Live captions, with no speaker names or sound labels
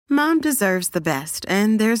Mom deserves the best,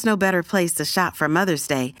 and there's no better place to shop for Mother's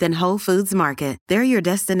Day than Whole Foods Market. They're your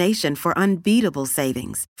destination for unbeatable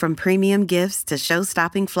savings, from premium gifts to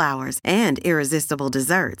show-stopping flowers and irresistible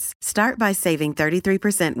desserts. Start by saving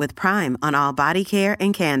 33% with Prime on all body care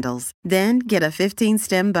and candles. Then get a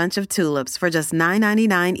 15-stem bunch of tulips for just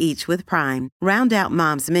 $9.99 each with Prime. Round out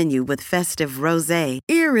Mom's menu with festive rosé,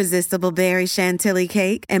 irresistible berry chantilly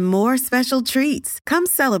cake, and more special treats. Come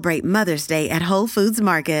celebrate Mother's Day at Whole Foods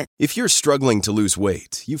Market. If you're struggling to lose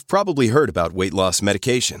weight, you've probably heard about weight loss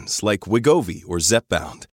medications like Wegovy or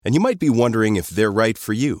Zepbound, and you might be wondering if they're right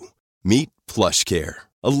for you. Meet PlushCare,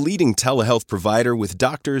 a leading telehealth provider with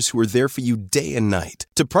doctors who are there for you day and night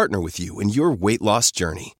to partner with you in your weight loss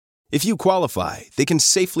journey. If you qualify, they can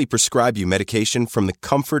safely prescribe you medication from the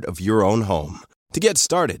comfort of your own home. To get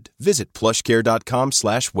started, visit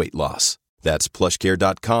plushcare.com/weightloss. That's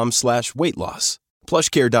plushcare.com/weightloss.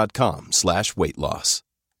 plushcare.com/weightloss.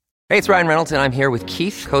 Hey, it's Ryan Reynolds, and I'm here with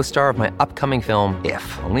Keith, co-star of my upcoming film,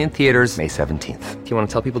 If, only in theaters May 17th. Do you want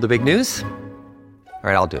to tell people the big news? All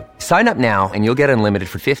right, I'll do it. Sign up now and you'll get unlimited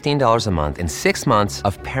for $15 a month and 6 months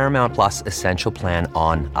of Paramount Plus Essential Plan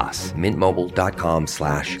on us.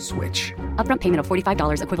 MintMobile.com/switch. Upfront payment of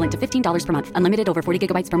 $45 equivalent to $15 per month. Unlimited over 40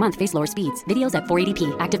 gigabytes per month. Face lower speeds. Videos at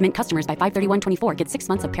 480p. Active Mint customers by 531.24 get 6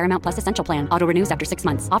 months of Paramount Plus Essential Plan. Auto renews after 6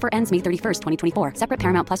 months. Offer ends May 31st, 2024. Separate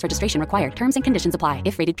Paramount Plus registration required. Terms and conditions apply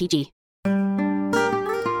if rated PG.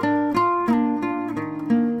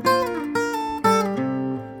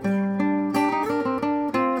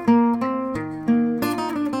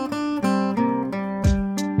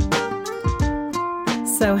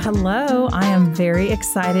 So hello, I am very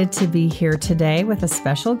excited to be here today with a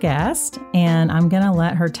special guest, and I'm going to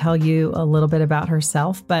let her tell you a little bit about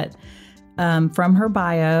herself, but from her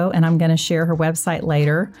bio, and I'm going to share her website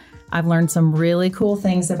later. I've learned some really cool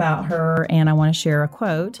things about her, and I want to share a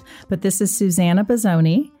quote, but this is Susanna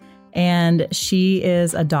Bozzoni, and she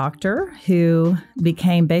is a doctor who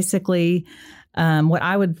became basically what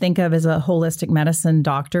I would think of as a holistic medicine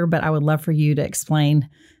doctor, but I would love for you to explain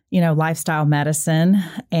lifestyle medicine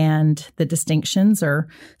and the distinctions or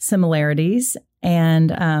similarities.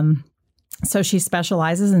 And so she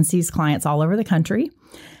specializes and sees clients all over the country,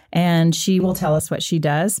 and she will tell us what she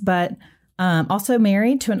does, but also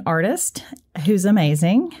married to an artist who's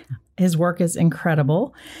amazing. His work is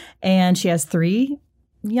incredible. And she has 3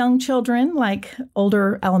 young children, like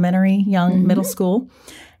older elementary, young middle school,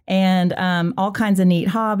 and all kinds of neat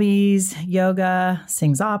hobbies, yoga,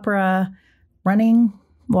 sings opera, running,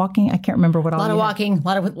 walking. I can't remember what all. A lot of walking, a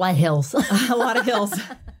lot of hills. A lot of hills.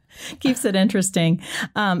 Keeps it interesting.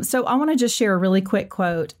 So I want to just share a really quick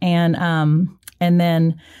quote and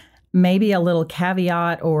then maybe a little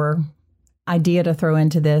caveat or idea to throw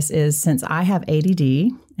into this is, since I have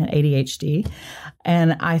ADD and ADHD,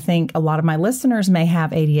 and I think a lot of my listeners may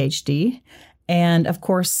have ADHD, and of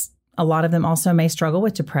course, a lot of them also may struggle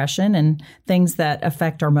with depression and things that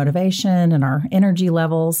affect our motivation and our energy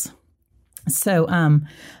levels. So,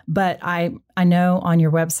 but I know on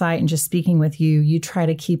your website and just speaking with you, you try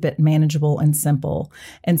to keep it manageable and simple.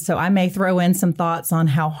 And so I may throw in some thoughts on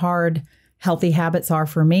how hard healthy habits are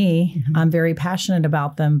for me. I'm very passionate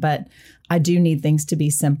about them, but I do need things to be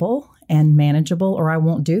simple and manageable or I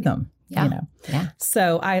won't do them. Yeah.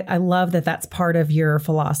 So I love that that's part of your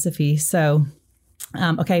philosophy. So,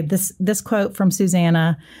 okay, this quote from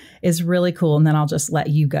Susanna is really cool, and then I'll just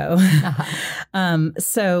let you go.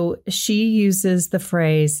 So she uses the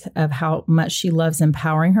phrase of how much she loves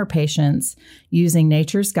empowering her patients using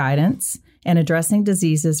nature's guidance and addressing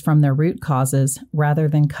diseases from their root causes rather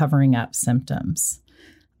than covering up symptoms.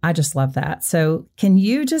 I just love that. So can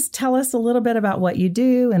you just tell us a little bit about what you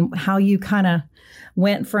do and how you kind of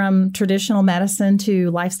went from traditional medicine to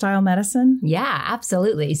lifestyle medicine? Yeah,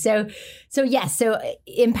 absolutely. So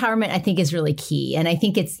empowerment, I think, is really key. And I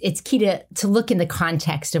think it's key to look in the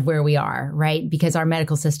context of where we are, right? Because our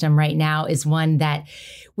medical system right now is one that,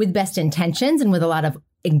 with best intentions and with a lot of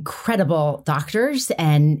incredible doctors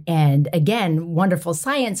and again, wonderful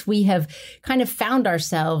science, we have kind of found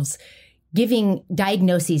ourselves giving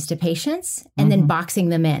diagnoses to patients and then boxing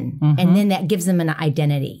them in. And then that gives them an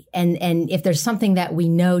identity. And if there's something that we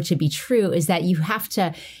know to be true is that you have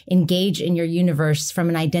to engage in your universe from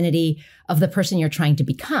an identity of the person you're trying to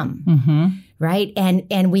become. Right.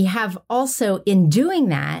 And we have also, in doing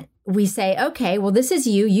that, we say, okay, well, this is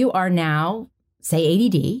you. You are now, say,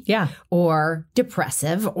 ADD, or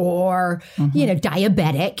depressive, or,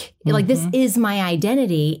 diabetic. Like, this is my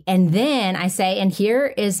identity. And then I say, and here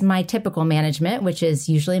is my typical management, which is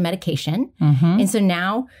usually medication. And so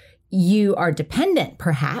now you are dependent,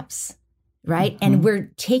 perhaps, right? And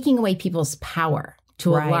we're taking away people's power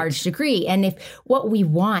to a Right. large degree. And if what we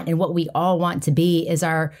want and what we all want to be is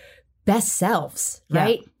our best selves,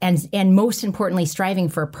 right? And most importantly, striving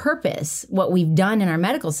for a purpose. What we've done in our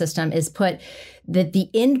medical system is put that the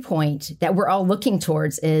end point that we're all looking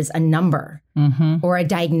towards is a number or a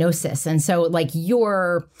diagnosis. And so like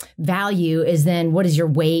your value is then what is your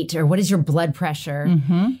weight or what is your blood pressure?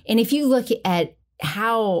 And if you look at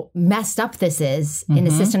how messed up this is in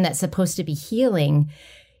a system that's supposed to be healing,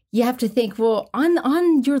 you have to think, well,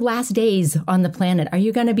 on your last days on the planet, are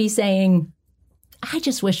you going to be saying, I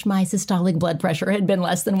just wish my systolic blood pressure had been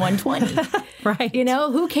less than 120. Right. You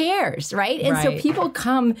know, who cares, right? And so people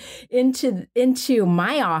come into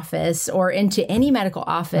my office or into any medical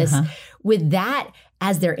office with that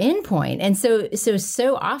as their endpoint. And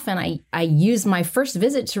so often I use my first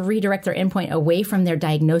visit to redirect their endpoint away from their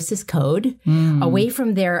diagnosis code, away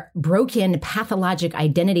from their broken pathologic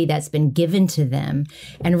identity that's been given to them,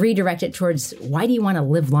 and redirect it towards, why do you want to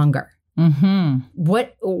live longer?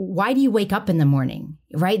 Why do you wake up in the morning,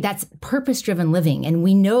 right? That's purpose-driven living. And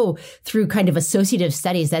we know through kind of associative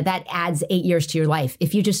studies that adds 8 years to your life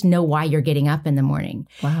if you just know why you're getting up in the morning.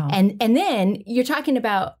 Wow. And then you're talking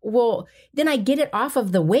about, well, then I get it off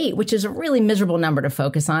of the weight, which is a really miserable number to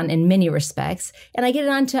focus on in many respects. And I get it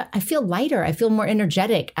onto, I feel lighter. I feel more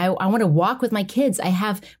energetic. I want to walk with my kids. I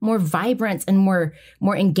have more vibrance and more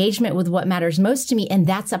engagement with what matters most to me. And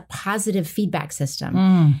that's a positive feedback system.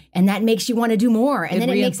 And that makes you want to do more. And then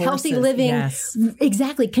it makes healthy living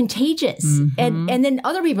exactly contagious. And then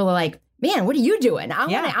other people are like, man, what are you doing?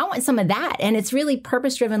 I want some of that. And it's really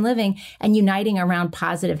purpose-driven living and uniting around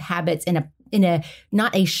positive habits in a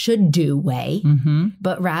not a should do way,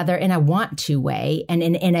 but rather in a want to way, and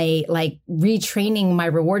in a like retraining my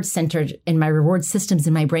reward center and my reward systems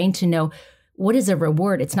in my brain to know what is a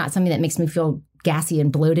reward. It's not something that makes me feel gassy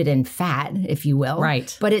and bloated and fat, if you will.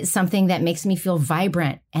 Right. But it's something that makes me feel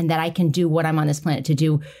vibrant and that I can do what I'm on this planet to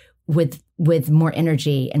do with more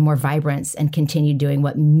energy and more vibrance and continue doing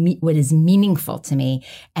what is meaningful to me.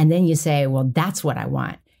 And then you say, well, that's what I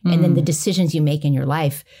want. And then the decisions you make in your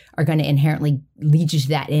life are going to inherently lead you to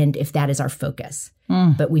that end if that is our focus.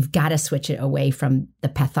 But we've got to switch it away from the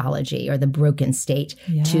pathology or the broken state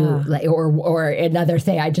to like, or another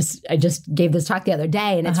thing. I just gave this talk the other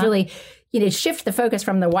day, and it's really, shift the focus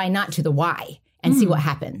from the why not to the why and see what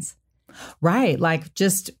happens. Right. Like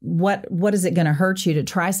just what is it going to hurt you to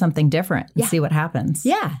try something different and see what happens?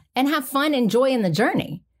 Yeah. And have fun and joy in the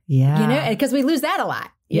journey. Yeah. Because we lose that a lot.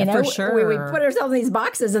 For sure. We put ourselves in these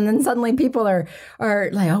boxes, and then suddenly people are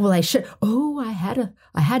like, oh, well,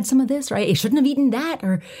 I had some of this, right? I shouldn't have eaten that.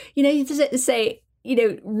 Or, you just say,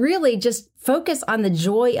 really just focus on the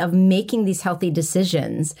joy of making these healthy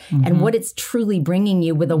decisions and what it's truly bringing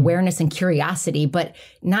you with awareness and curiosity, but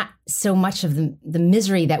not so much of the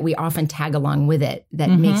misery that we often tag along with it that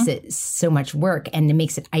makes it so much work and it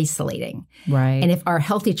makes it isolating. Right. And if our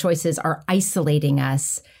healthy choices are isolating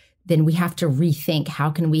us, then we have to rethink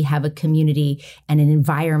how can we have a community and an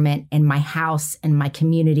environment in my house and my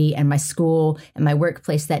community and my school and my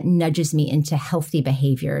workplace that nudges me into healthy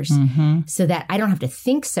behaviors so that I don't have to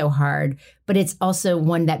think so hard, but it's also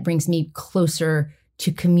one that brings me closer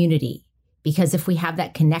to community. Because if we have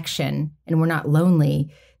that connection and we're not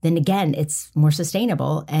lonely, then again, it's more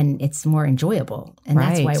sustainable and it's more enjoyable. And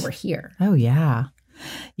that's why we're here. Oh, yeah.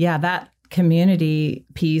 Yeah, that community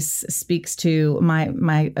piece speaks to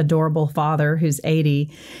my adorable father who's 80.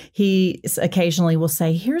 He occasionally will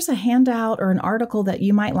say, here's a handout or an article that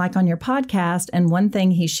you might like on your podcast. And one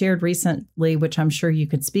thing he shared recently, which I'm sure you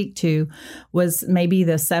could speak to, was maybe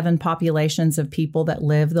the 7 populations of people that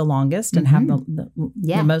live the longest and have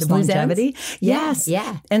the most longevity. Yes.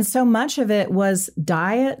 Yeah. And so much of it was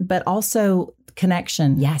diet, but also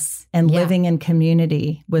connection. Yes. And living in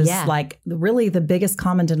community was like really the biggest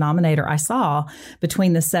common denominator I saw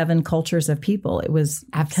between the 7 cultures of people. It was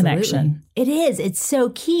connection. It is. It's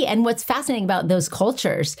so key. And what's fascinating about those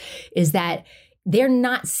cultures is that they're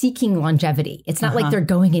not seeking longevity. It's not like they're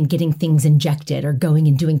going and getting things injected or going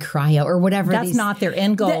and doing cryo or whatever. That's not their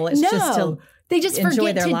end goal. It's just to they just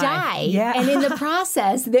forget to die. Yeah. And in the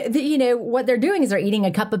process, what they're doing is they're eating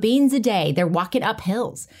a cup of beans a day. They're walking up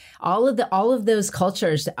hills. All of those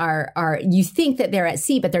cultures are you think that they're at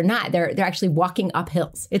sea, but they're not. They're actually walking up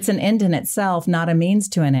hills. It's an end in itself, not a means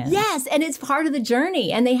to an end. Yes. And it's part of the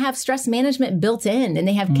journey. And they have stress management built in, and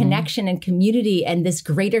they have connection and community and this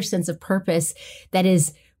greater sense of purpose that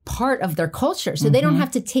is part of their culture. So they don't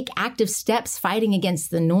have to take active steps fighting against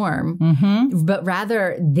the norm, but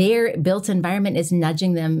rather their built environment is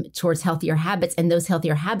nudging them towards healthier habits. And those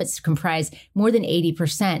healthier habits comprise more than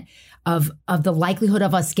 80% of the likelihood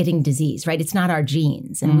of us getting disease, right? It's not our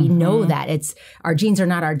genes. And we know that our genes are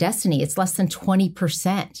not our destiny. It's less than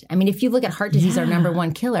 20%. I mean, if you look at heart disease, our number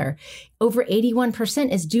one killer, over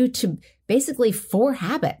 81% is due to basically 4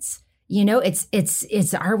 habits. You know, it's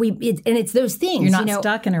those things. You're not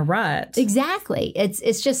stuck in a rut. Exactly.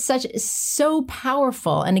 It's just so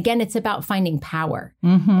powerful. And again, it's about finding power.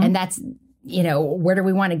 And that's, you know, where do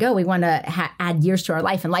we want to go? We want to add years to our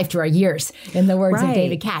life and life to our years, in the words of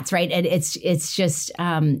David Katz, right? And it's just,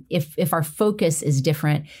 if our focus is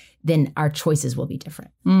different, then our choices will be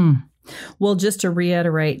different. Well, just to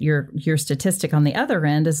reiterate your statistic on the other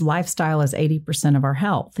end is lifestyle is 80% of our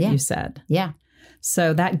health, you said. Yeah.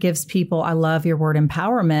 So that gives people, I love your word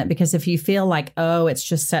empowerment, because if you feel like, oh, it's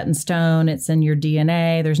just set in stone, it's in your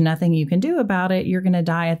DNA, there's nothing you can do about it, you're going to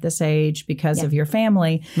die at this age because of your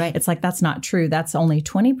family. Right. It's like, that's not true. That's only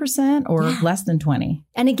 20% or less than 20.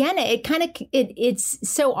 And again, it's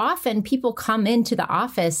so often people come into the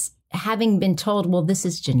office having been told, well, this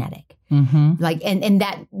is genetic. Like, and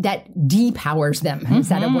that depowers them. Is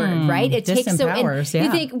that a word, right? It takes disempowers,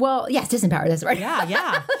 you think, well, yes, disempower, that's right.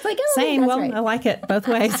 Yeah. It's like, oh, same. Well, right. I like it both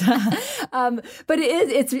ways. But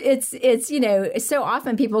it's, you know, so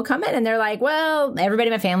often people come in and they're like, well, everybody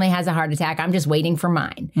in my family has a heart attack. I'm just waiting for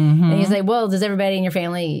mine. And you say, well, does everybody in your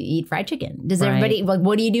family eat fried chicken? Does everybody, like,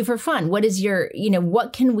 what do you do for fun? What is your, you know,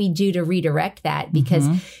 what can we do to redirect that? Because,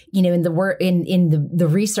 you know, in the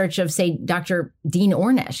research of, say, Dr. Dean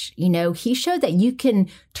Ornish, you know, he showed that you can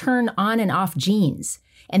turn on and off genes.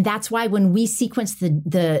 And that's why when we sequenced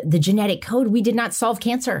the genetic code, we did not solve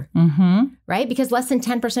cancer, right? Because less than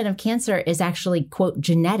 10% of cancer is actually, quote,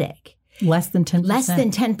 genetic. Less than 10%. Less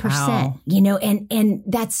than 10%, wow. You know, and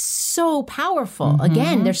that's so powerful.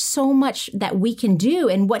 Again, there's so much that we can do.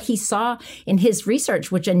 And what he saw in his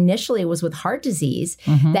research, which initially was with heart disease,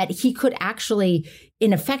 that he could actually,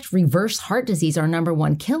 in effect, reverse heart disease, our number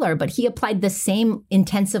one killer. But he applied the same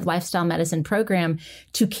intensive lifestyle medicine program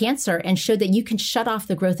to cancer and showed that you can shut off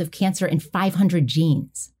the growth of cancer in 500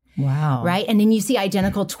 genes. Wow. Right. And then you see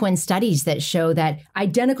identical twin studies that show that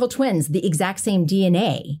identical twins, the exact same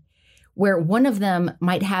DNA, where one of them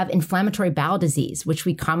might have inflammatory bowel disease, which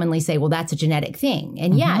we commonly say, well, that's a genetic thing.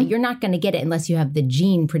 And you're not going to get it unless you have the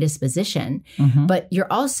gene predisposition, but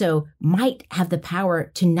you're also might have the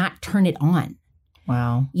power to not turn it on.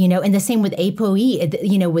 Wow. You know, and the same with ApoE,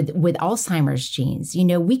 you know, with Alzheimer's genes. You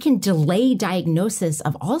know, we can delay diagnosis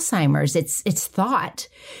of Alzheimer's, it's thought,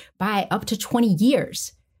 by up to 20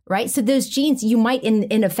 years. Right. So those genes, you might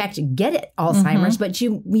in effect get it, Alzheimer's, but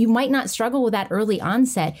you might not struggle with that early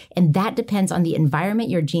onset. And that depends on the environment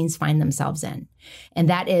your genes find themselves in. And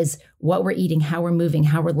that is what we're eating, how we're moving,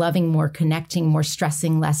 how we're loving more, connecting more,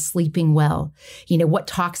 stressing less, sleeping well. You know, what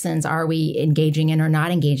toxins are we engaging in or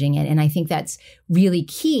not engaging in? And I think that's really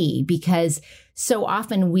key, because so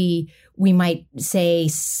often we might say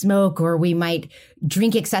smoke, or we might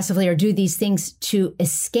drink excessively or do these things to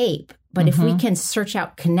escape. But if we can search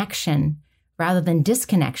out connection rather than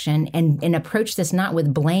disconnection and approach this not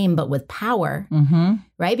with blame, but with power,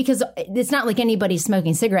 right? Because it's not like anybody's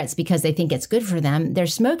smoking cigarettes because they think it's good for them. They're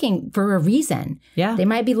smoking for a reason. Yeah. They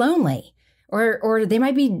might be lonely, or they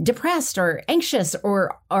might be depressed or anxious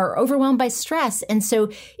or overwhelmed by stress. And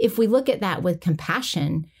so if we look at that with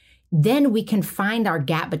compassion, then we can find our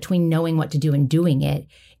gap between knowing what to do and doing it.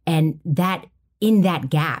 And that in that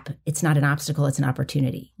gap, it's not an obstacle, it's an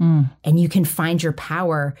opportunity. And you can find your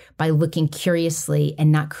power by looking curiously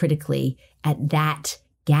and not critically at that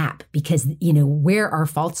gap, because, you know, where our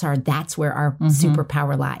faults are, that's where our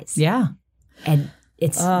superpower lies. Yeah. And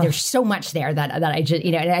there's so much there that I just,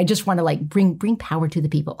 you know, and I just want to like bring power to the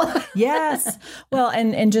people. Yes. Well,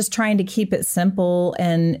 and just trying to keep it simple,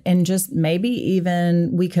 and just maybe even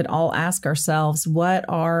we could all ask ourselves, what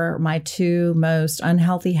are my 2 most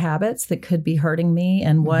unhealthy habits that could be hurting me?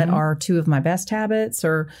 And what are 2 of my best habits,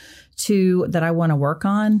 or 2 that I want to work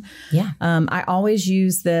on? Yeah. I always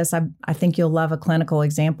use this. I think you'll love a clinical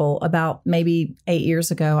example. About maybe 8 years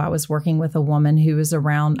ago, I was working with a woman who was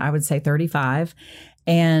around, I would say 35.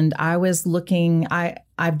 And I was looking,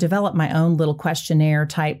 I've developed my own little questionnaire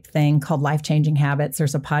type thing called Life Changing Habits.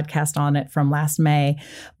 There's a podcast on it from last May.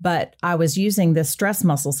 But I was using this stress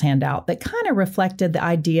muscles handout that kind of reflected the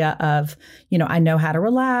idea of, you know, I know how to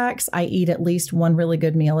relax. I eat at least 1 really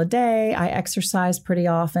good meal a day. I exercise pretty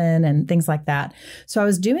often and things like that. So I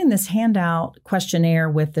was doing this handout questionnaire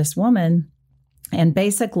with this woman. And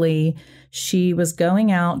basically, she was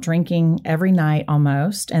going out drinking every night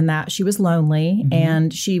almost, and that she was lonely,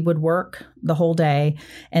 and she would work the whole day,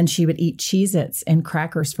 and she would eat Cheez-Its and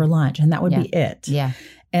crackers for lunch, and that would be it. Yeah.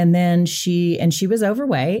 And then she was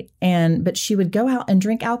overweight, but she would go out and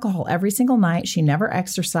drink alcohol every single night. She never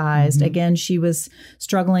exercised. Again, she was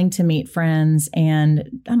struggling to meet friends,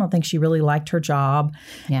 and I don't think she really liked her job.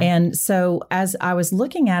 Yeah. And so as I was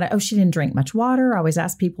looking at it, she didn't drink much water. I always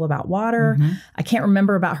ask people about water. I can't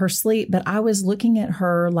remember about her sleep, but I was looking at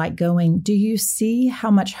her like going, do you see how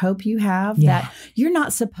much hope you have that you're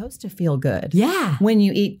not supposed to feel good when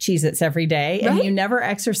you eat Cheez-Its every day and you never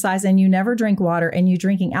exercise and you never drink water and you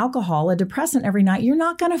drink alcohol, a depressant every night, you're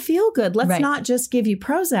not going to feel good. Let's not just give you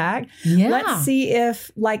Prozac. Let's see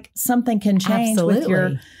if like something can change with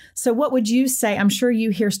your. So what would you say? I'm sure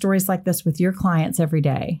you hear stories like this with your clients every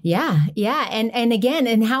day. Yeah. And again,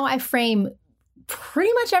 and how I frame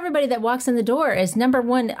pretty much everybody that walks in the door is, number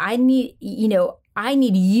one, I need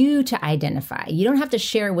you to identify. You don't have to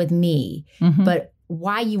share with me, but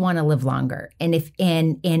why you want to live longer.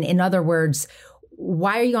 And in other words,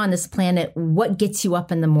 why are you on this planet? What gets you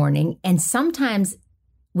up in the morning? And sometimes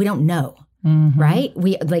we don't know, right?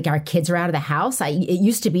 We like our kids are out of the house. It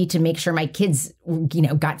used to be to make sure my kids,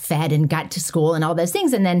 got fed and got to school and all those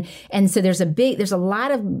things. And so there's a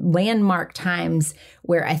lot of landmark times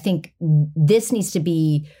where I think this needs to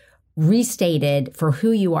be restated for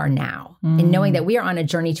who you are now, and knowing that we are on a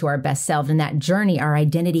journey to our best self, and that journey, our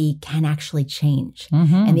identity can actually change.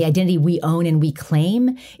 And the identity we own and we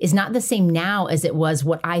claim is not the same now as it was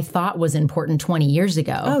what I thought was important 20 years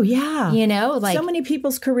ago. Oh, yeah. Like so many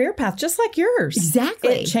people's career path, just like yours.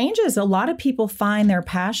 Exactly. It changes. A lot of people find their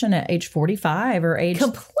passion at age 45 or age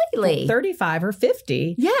completely 35 or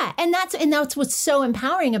 50. Yeah. And that's what's so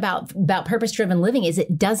empowering about purpose-driven living is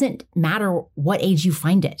it doesn't matter what age you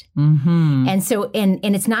find it. And so, and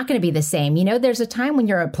it's not going to be the same. There's a time when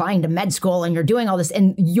you're applying to med school and you're doing all this,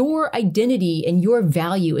 and your identity and your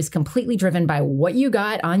value is completely driven by what you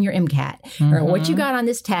got on your MCAT or what you got on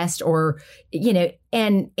this test, or,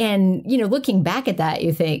 looking back at that,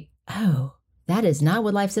 you think, oh, that is not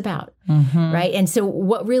what life's about. Right. And so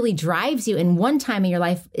what really drives you in one time in your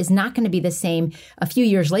life is not going to be the same a few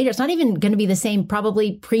years later. It's not even going to be the same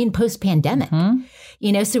probably pre and post pandemic.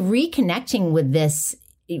 So reconnecting with this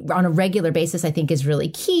on a regular basis, I think, is really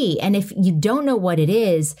key. And if you don't know what it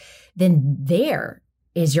is, then there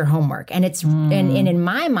is your homework. And it's and in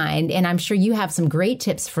my mind, and I'm sure you have some great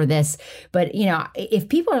tips for this, but if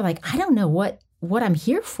people are like, I don't know what I'm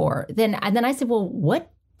here for, then I said, well,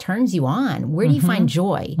 what turns you on? Where do you find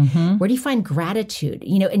joy? Where do you find gratitude?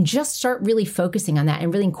 And just start really focusing on that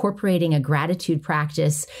and really incorporating a gratitude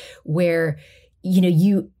practice where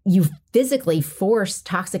you physically force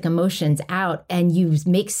toxic emotions out and you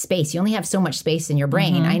make space. You only have so much space in your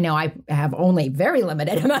brain. I know I have only very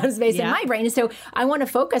limited amount of space in my brain. And so I want to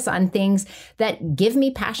focus on things that give me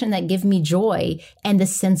passion, that give me joy, and the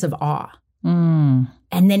sense of awe.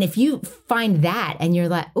 And then if you find that and you're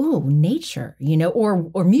like, oh, nature,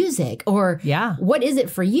 or music, or what is it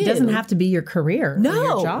for you? It doesn't have to be your career or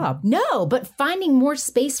your job. No, but finding more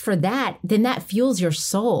space for that, then that fuels your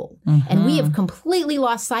soul. And we have completely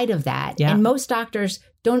lost sight of that. And most doctors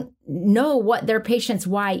don't know what their patient's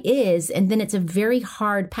why is. And then it's a very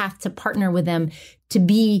hard path to partner with them to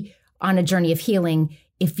be on a journey of healing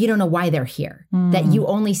if you don't know why they're here, that you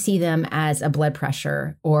only see them as a blood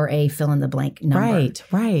pressure or a fill in the blank number.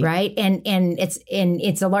 Right. And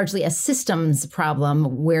it's largely a systems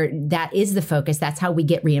problem where that is the focus. That's how we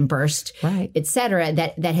get reimbursed, et cetera,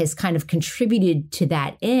 that has kind of contributed to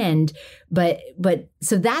that end. But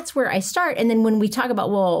so that's where I start. And then when we talk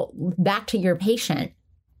about, well, back to your patient,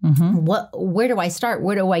 where do I start?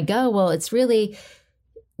 Where do I go? Well, it's really,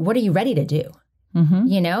 what are you ready to do?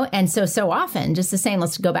 And so often, just the same,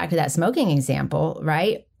 let's go back to that smoking example,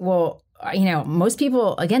 right? Well, most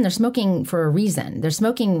people, again, they're smoking for a reason. They're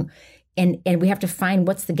smoking and we have to find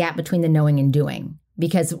what's the gap between the knowing and doing,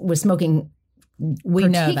 because with smoking, we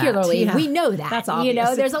know that. That's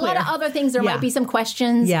obvious. There's a lot of other things. There might be some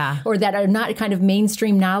questions or that are not kind of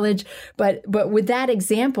mainstream knowledge. But with that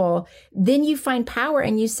example, then you find power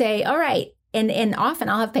and you say, all right. And often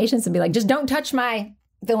I'll have patients and be like, just don't touch my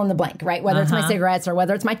fill in the blank, right? Whether it's my cigarettes or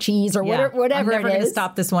whether it's my cheese or whatever I'm never it is. Going to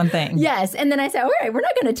stop this one thing. Yes. And then I say, all right, we're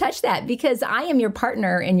not going to touch that because I am your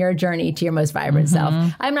partner in your journey to your most vibrant self.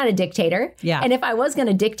 I'm not a dictator. And if I was going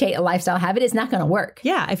to dictate a lifestyle habit, it's not going to work.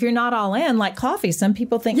 If you're not all in, like coffee, some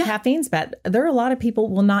people think caffeine's bad. There are a lot of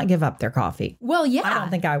people will not give up their coffee. Well, yeah. I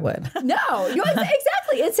don't think I would. No,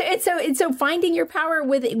 exactly. It's so finding your power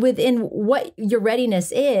within what your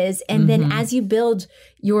readiness is. And then as you build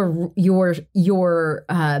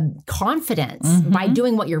confidence by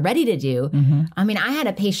doing what you're ready to do. I mean, I had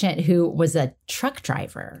a patient who was a truck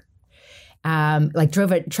driver,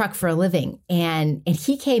 drove a truck for a living, and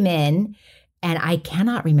he came in. And I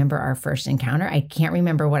cannot remember our first encounter. I can't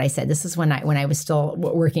remember what I said. This is when I was still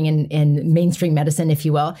working in mainstream medicine, if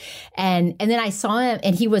you will. And then I saw him,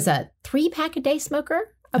 and he was a 3-pack-a-day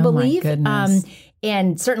smoker, I believe. My goodness.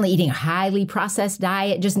 And certainly eating a highly processed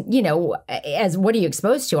diet, just, as what are you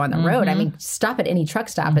exposed to on the road? I mean, stop at any truck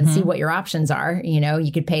stop and see what your options are.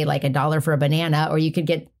 You could pay like $1 for a banana, or you could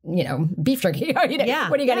get, beef jerky. What are you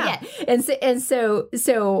going to get? And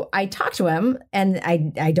so I talked to him, and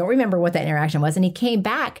I don't remember what that interaction was. And he came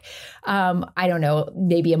back, I don't know,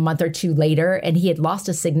 maybe a month or two later, and he had lost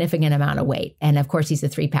a significant amount of weight. And of course, he's a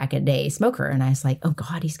 3-pack-a-day smoker. And I was like, oh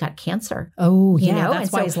God, he's got cancer. Oh yeah,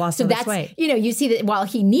 that's why he's lost so much weight. You see that while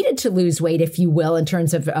he needed to lose weight, if you will, in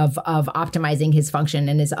terms of optimizing his function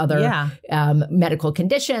and his other medical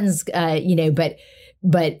conditions,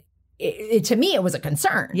 but to me, it was a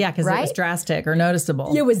concern. Yeah, because it was drastic or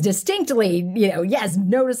noticeable. It was distinctly,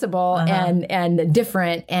 noticeable and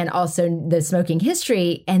different, and also the smoking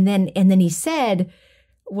history. And then he said,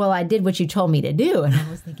 well, I did what you told me to do. And I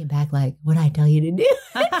was thinking back, like, what did I tell you to do?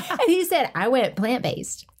 And he said, I went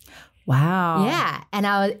plant-based. Wow. Yeah.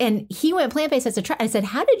 And he went plant-based as a try. I said,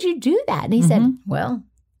 how did you do that? And he said, well,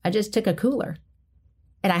 I just took a cooler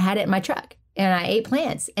and I had it in my truck and I ate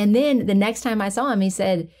plants. And then the next time I saw him, he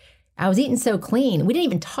said, I was eating so clean. We didn't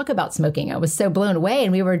even talk about smoking. I was so blown away.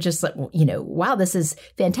 And we were just like, wow, this is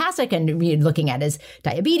fantastic. And looking at his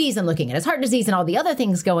diabetes and looking at his heart disease and all the other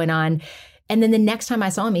things going on. And then the next time I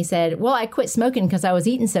saw him, he said, well, I quit smoking because I was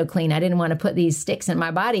eating so clean. I didn't want to put these sticks in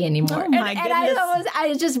my body anymore. Oh, my goodness. And I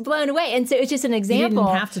was just blown away. And so it's just an example. You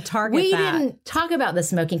didn't have to target We that. didn't talk about the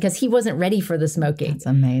smoking because he wasn't ready for the smoking. That's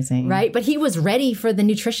amazing. Right? But he was ready for the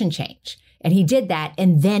nutrition change. And he did that.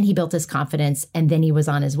 And then he built his confidence. And then he was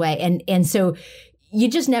on his way. And so you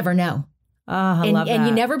just never know. Oh, I love that. And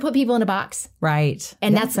you never put people in a box. Right.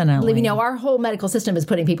 And definitely. that's, our whole medical system is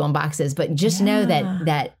putting people in boxes. But just know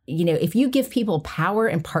that, if you give people power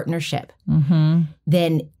and partnership,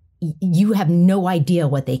 then you have no idea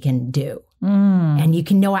what they can do. And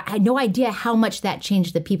I had no idea how much that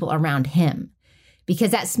changed the people around him.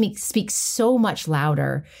 Because that speaks so much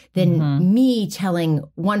louder than me telling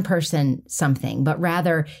one person something. But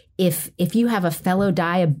rather, if you have a fellow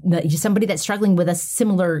somebody that's struggling with a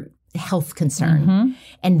similar health concern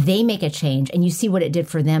and they make a change and you see what it did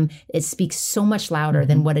for them, it speaks so much louder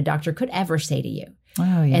than what a doctor could ever say to you.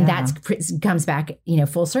 Oh, yeah. And that comes back,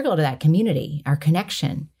 full circle to that community, our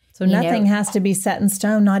connection. So nothing has to be set in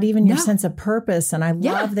stone, not even your sense of purpose. And I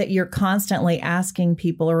love that you're constantly asking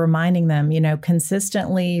people or reminding them,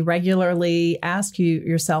 consistently, regularly ask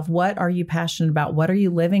yourself, what are you passionate about? What are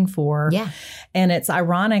you living for? Yeah. And it's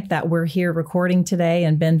ironic that we're here recording today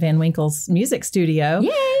in Ben Van Winkle's music studio.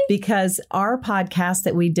 Yay! Because our podcast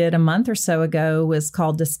that we did a month or so ago was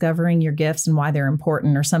called Discovering Your Gifts and Why They're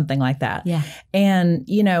Important or something like that. Yeah. And,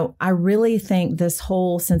 I really think this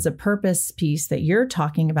whole sense of purpose piece that you're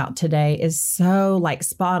talking about today is so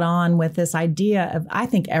spot on with this idea of, I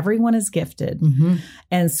think everyone is gifted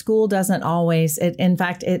and school doesn't always, in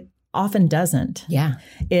fact, it often doesn't. Yeah.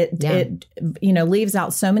 It leaves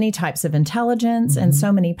out so many types of intelligence and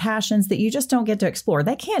so many passions that you just don't get to explore.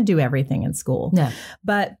 They can't do everything in school. No.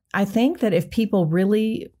 But I think that if people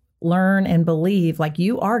really learn and believe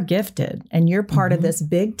you are gifted and you're part of this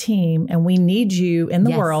big team and we need you in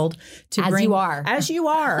the world to as you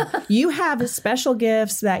are. You have special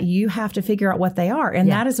gifts that you have to figure out what they are.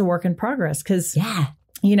 And that is a work in progress because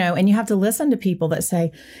and you have to listen to people that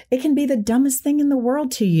say it can be the dumbest thing in the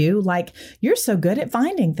world to you. You're so good at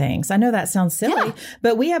finding things. I know that sounds silly,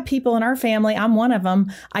 but we have people in our family. I'm one of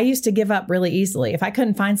them. I used to give up really easily. If I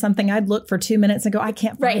couldn't find something, I'd look for 2 minutes and go, I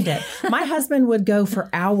can't find it. My husband would go for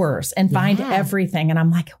hours and find everything. And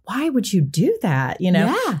I'm like, why would you do that?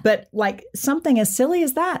 But something as silly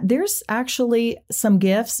as that, there's actually some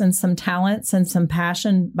gifts and some talents and some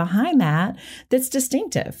passion behind that that's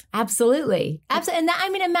distinctive. Absolutely. And that,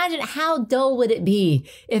 imagine how dull would it be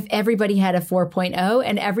if everybody had a 4.0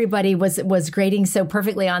 and everybody was grading so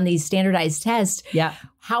perfectly on these standardized tests. Yeah.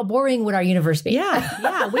 How boring would our universe be?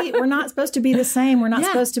 Yeah. We're not supposed to be the same. We're not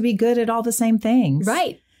supposed to be good at all the same things.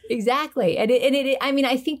 Right. Exactly. And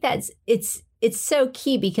I think it's so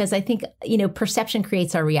key because I think, perception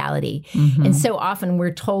creates our reality. And so often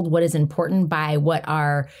we're told what is important by what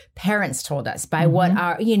our parents told us, by what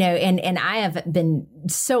our, and I have been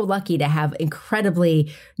so lucky to have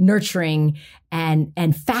incredibly nurturing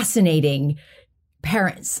and fascinating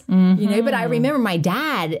parents, you know, but I remember my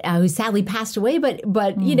dad, who sadly passed away,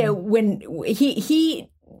 but you know, when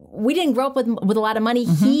we didn't grow up with a lot of money.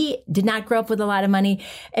 He did not grow up with a lot of money.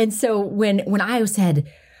 And so when I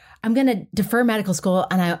said, I'm going to defer medical school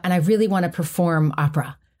and I really want to perform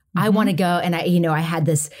opera. I want to go. And I had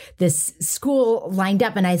this school lined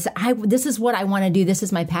up and I said, this is what I want to do. This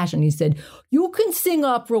is my passion. He said, you can sing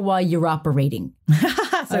opera while you're operating.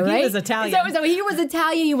 So he was Italian. So he was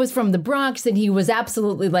Italian. He was from the Bronx and he was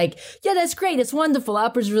absolutely like, yeah, that's great. It's wonderful.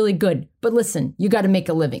 Opera's really good. But listen, you got to make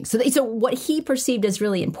a living. So what he perceived as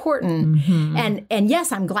really important. And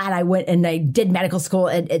yes, I'm glad I went and I did medical school,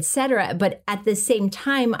 et cetera. But at the same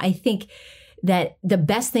time, I think that the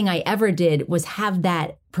best thing I ever did was have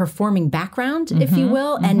that performing background, if you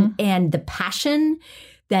will, and the passion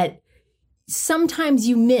that sometimes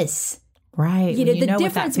you miss. Right. You know, the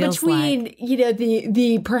difference between, you know,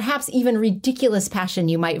 the perhaps even ridiculous passion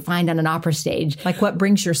you might find on an opera stage. Like what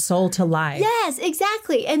brings your soul to life. Yes,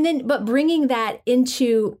 exactly. And then, but bringing that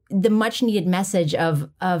into the much needed message of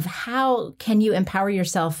how can you empower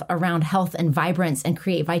yourself around health and vibrance and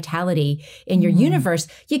create vitality in your universe?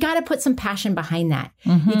 You got to put some passion behind that.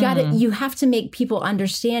 You have to make people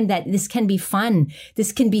understand that this can be fun.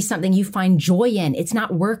 This can be something you find joy in. It's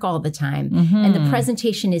not work all the time. And the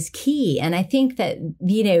presentation is key. And I think that,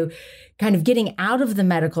 you know, kind of getting out of the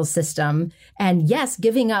medical system and yes,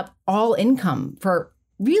 giving up all income for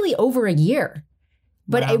really over a year.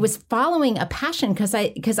 But it was following a passion because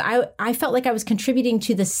I felt like I was contributing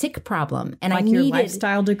to the sick problem. And like your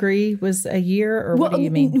lifestyle degree was a year or what do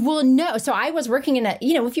you mean? Well, no. So I was working in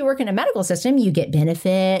if you work in a medical system, you get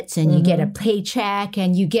benefits and you get a paycheck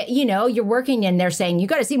and you get, you know, you're working and they're saying you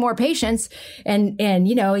got to see more patients. And,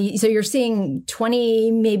 you know, so you're seeing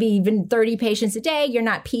 20, maybe even 30 patients a day. You're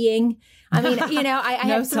not peeing. I mean, you know, I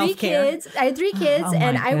No have 3 self-care. kids. I had 3 kids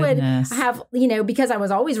and I would have, you know, because I was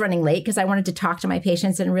always running late because I wanted to talk to my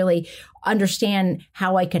patients and really understand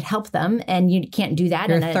how I could help them. And you can't do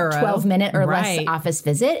that in a 12-minute or less office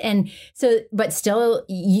visit. And so, but still,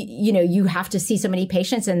 you know, you have to see so many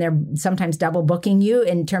patients and they're sometimes double booking you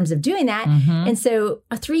in terms of doing that. And so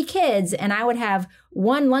 3 kids and I would have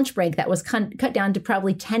one lunch break that was cut down to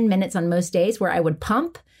probably 10 minutes on most days where I would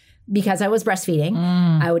pump because I was breastfeeding.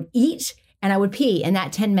 I would eat and I would pee in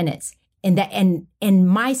that 10 minutes. And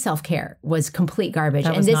my self-care was complete garbage.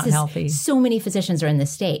 That was and not healthy. So many physicians are in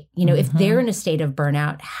this state. You know, if they're in a state of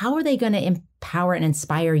burnout, how are they going to empower and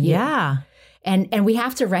inspire you? Yeah. And we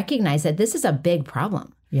have to recognize that this is a big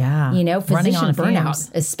problem. Yeah. You know, physician burnout,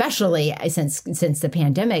 fumes. Especially since the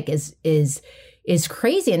pandemic is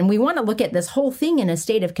crazy. And we want to look at this whole thing in a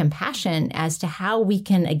state of compassion as to how we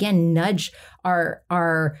can, again, nudge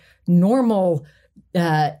our normal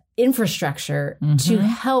infrastructure to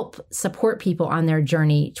help support people on their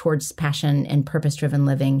journey towards passion and purpose-driven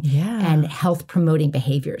living and health-promoting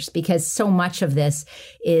behaviors. Because so much of this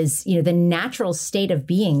is, you know, the natural state of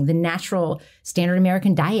being, the natural standard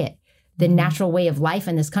American diet, the natural way of life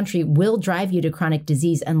in this country will drive you to chronic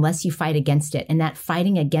disease unless you fight against it. And that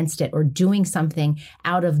fighting against it or doing something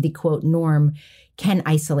out of the quote norm can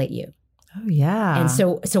isolate you. Oh, yeah. And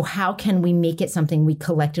so how can we make it something we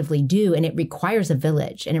collectively do? And it requires a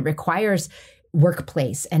village and it requires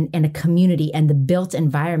workplace and a community and the built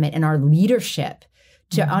environment and our leadership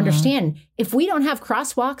to understand if we don't have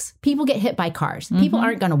crosswalks, people get hit by cars. People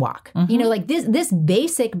aren't going to walk. You know, like this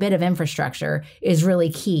basic bit of infrastructure is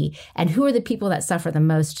really key. And who are the people that suffer the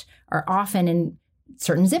most are often in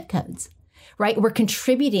certain zip codes, right? We're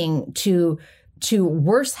contributing to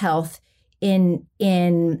worse health in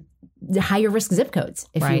the higher risk zip codes,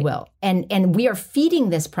 if you will. And we are feeding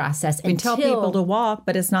this process we tell people to walk,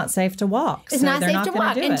 but it's not safe to walk. It's not safe to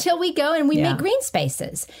walk until we go and we make green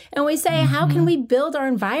spaces. And we say, how can we build our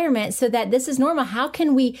environment so that this is normal? How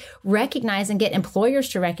can we recognize and get employers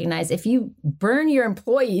to recognize if you burn your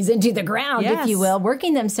employees into the ground, if you will,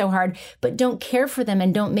 working them so hard, but don't care for them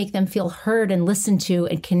and don't make them feel heard and listened to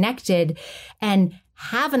and connected and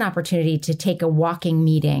have an opportunity to take a walking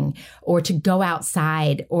meeting or to go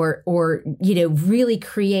outside or you know, really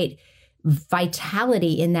create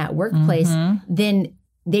vitality in that workplace, then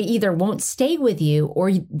they either won't stay with you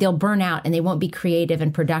or they'll burn out and they won't be creative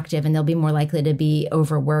and productive and they'll be more likely to be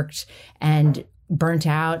overworked and burnt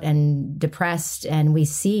out and depressed. And we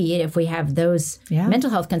see if we have those mental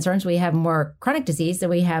health concerns, we have more chronic disease than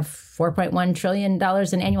we have $4.1 trillion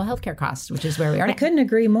in annual healthcare costs, which is where we are now. I couldn't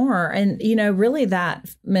agree more. And, you know, really that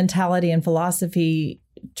mentality and philosophy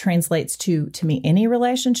translates to me any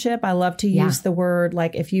relationship. I love to use the word,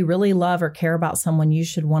 like, if you really love or care about someone, you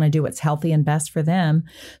should want to do what's healthy and best for them.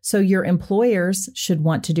 So your employers should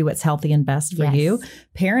want to do what's healthy and best for you.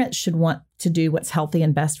 Parents should want to do what's healthy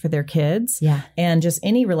and best for their kids. Yeah. And just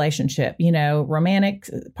any relationship, romantic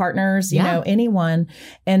partners, you know, anyone.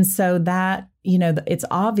 And so that, it's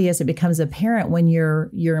obvious, it becomes apparent when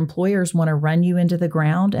your employers want to run you into the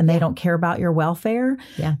ground and they don't care about your welfare,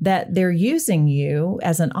 that they're using you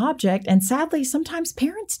as an object. And sadly, sometimes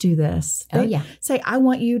parents do this. They say, I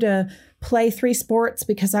want you to play 3 sports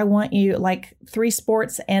because I want you 3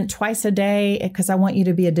 sports and twice a day because I want you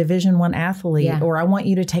to be a Division I athlete, or I want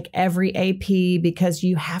you to take every AP because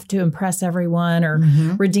you have to impress everyone, or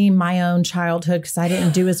redeem my own childhood because I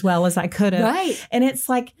didn't do as well as I could have. Right. And it's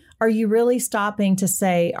like, are you really stopping to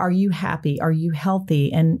say, are you happy? Are you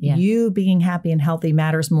healthy? And you being happy and healthy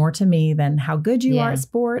matters more to me than how good you are at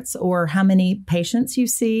sports or how many patients you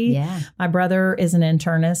see. Yeah. My brother is an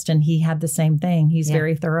internist and he had the same thing. He's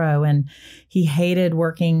very thorough and he hated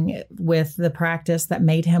working with the practice that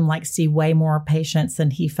made him see way more patients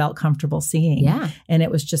than he felt comfortable seeing. Yeah. And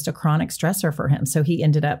it was just a chronic stressor for him. So he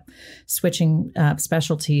ended up switching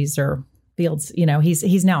specialties or fields.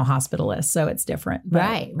 He's now a hospitalist, so it's different.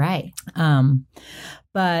 But, Right.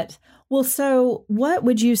 So what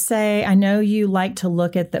would you say? I know you like to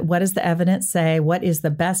look at what does the evidence say? What is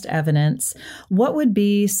the best evidence? What would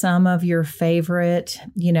be some of your favorite,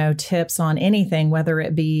 tips on anything, whether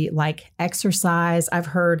it be exercise? I've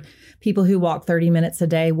heard people who walk 30 minutes a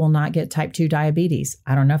day will not get type 2 diabetes.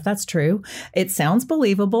 I don't know if that's true. It sounds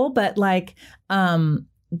believable, but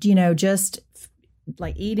just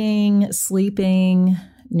eating, sleeping,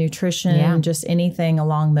 nutrition, just anything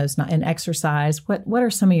along those, and exercise. What are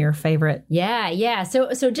some of your favorite? Yeah.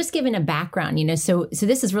 So just giving a background, so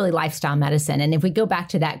this is really lifestyle medicine. And if we go back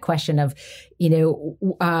to that question of,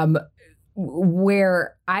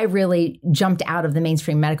 where I really jumped out of the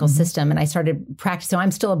mainstream medical system and I started practice. So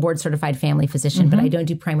I'm still a board certified family physician, but I don't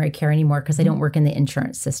do primary care anymore because I don't work in the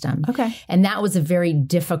insurance system. Okay. And that was a very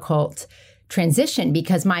difficult transition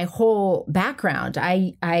because my whole background,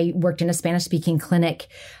 I worked in a Spanish speaking clinic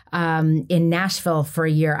in Nashville for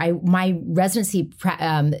a year. My residency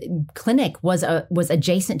clinic was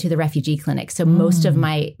adjacent to the refugee clinic, so most of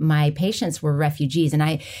my patients were refugees,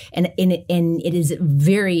 and it is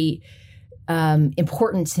very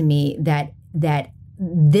important to me that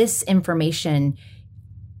this information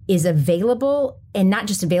is available, and not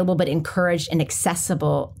just available, but encouraged and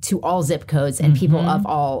accessible to all zip codes and people of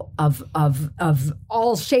all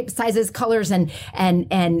shapes, sizes, colors, and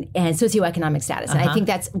socioeconomic status. And I think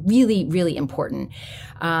that's really, really important.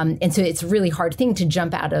 And so it's a really hard thing to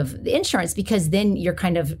jump out of the insurance because then you're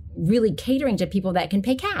kind of really catering to people that can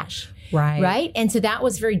pay cash. Right. And so that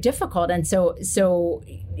was very difficult. And so,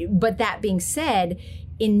 but that being said,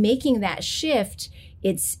 in making that shift,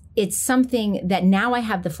 it's something that now I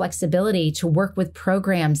have the flexibility to work with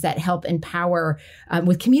programs that help empower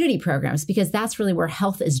with community programs, because that's really where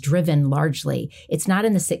health is driven largely. It's not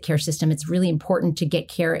in the sick care system. It's really important to get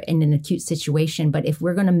care in an acute situation. But if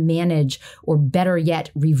we're going to manage, or better yet,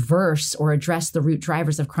 reverse or address the root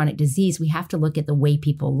drivers of chronic disease, we have to look at the way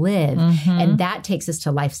people live. And that takes us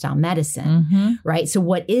to lifestyle medicine, right? So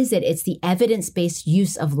what is it? It's the evidence-based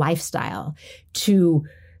use of lifestyle to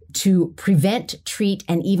prevent, treat,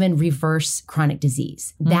 and even reverse chronic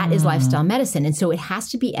disease. That is lifestyle medicine. And so it has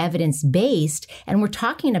to be evidence-based. And we're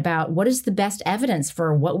talking about what is the best evidence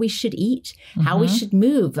for what we should eat, how we should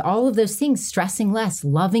move, all of those things, stressing less,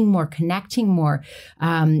 loving more, connecting more,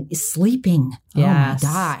 sleeping. Yes. Oh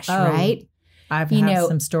my gosh, right? I've had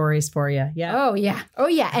some stories for you. Yeah. Oh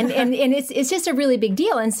yeah. And it's just a really big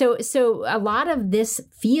deal. And so a lot of this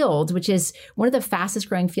field, which is one of the fastest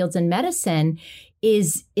growing fields in medicine,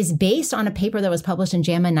 is based on a paper that was published in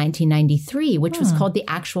JAMA in 1993, which was called The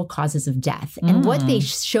Actual Causes of Death. And what they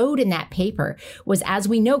showed in that paper was, as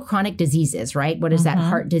we know, chronic diseases, right? What is that?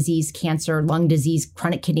 Heart disease, cancer, lung disease,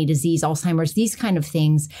 chronic kidney disease, Alzheimer's, these kind of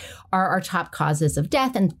things are our top causes of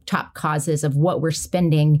death and top causes of what we're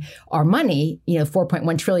spending our money,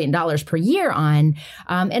 $4.1 trillion per year on,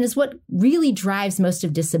 and is what really drives most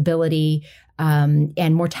of disability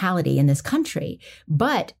and mortality in this country.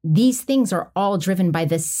 But these things are all driven by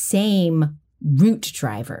the same root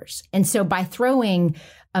drivers. And so by throwing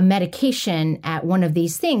a medication at one of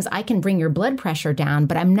these things, I can bring your blood pressure down,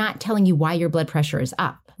 but I'm not telling you why your blood pressure is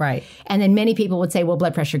up. Right. And then many people would say, well,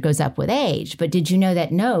 blood pressure goes up with age. But did you know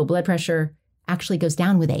that no, blood pressure actually goes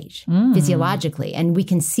down with age physiologically. And we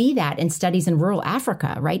can see that in studies in rural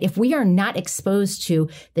Africa, right? If we are not exposed to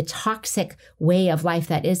the toxic way of life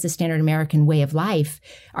that is the standard American way of life,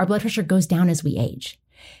 our blood pressure goes down as we age.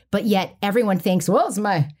 But yet everyone thinks, well, it's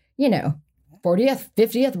my, 40th,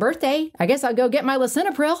 50th birthday, I guess I'll go get my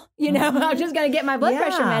lisinopril. I'm just going to get my blood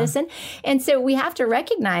pressure medicine. And so we have to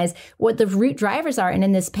recognize what the root drivers are. And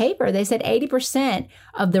in this paper, they said 80%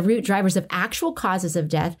 of the root drivers of actual causes of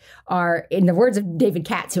death are, in the words of David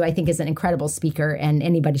Katz, who I think is an incredible speaker, and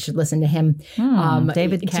anybody should listen to him.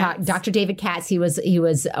 David Katz. Dr. David Katz. He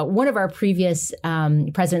was one of our previous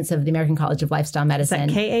presidents of the American College of Lifestyle Medicine. Is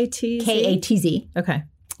that K-A-T-Z? K-A-T-Z. Okay.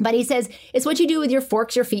 But he says, it's what you do with your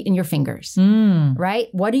forks, your feet, and your fingers, right?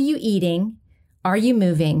 What are you eating? Are you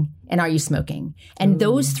moving? And are you smoking? And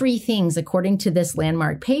those three things, according to this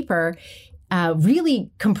landmark paper, really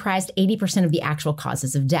comprised 80% of the actual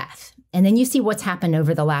causes of death. And then you see what's happened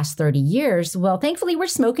over the last 30 years. Well, thankfully, we're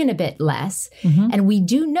smoking a bit less. And we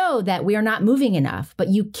do know that we are not moving enough, but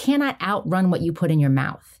you cannot outrun what you put in your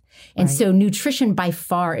mouth. And so nutrition by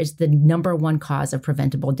far is the number one cause of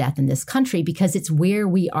preventable death in this country because it's where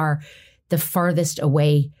we are the farthest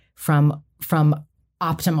away from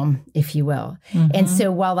optimum, if you will. And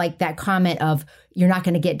so while like that comment of you're not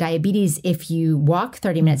going to get diabetes if you walk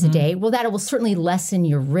 30 minutes a day, well, that will certainly lessen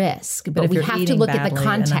your risk. But we have to look at the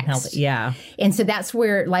context. And so that's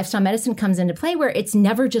where lifestyle medicine comes into play, where it's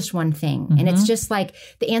never just one thing. And it's just like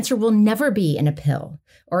the answer will never be in a pill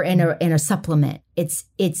or in a supplement.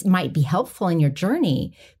 It's might be helpful in your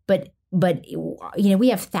journey, but we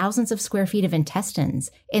have thousands of square feet of intestines,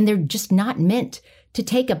 and they're just not meant to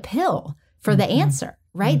take a pill for the answer,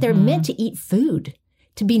 right? They're meant to eat food,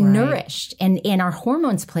 to be nourished. And our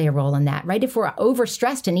hormones play a role in that, right? If we're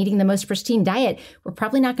overstressed and eating the most pristine diet, we're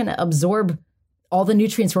probably not going to absorb all the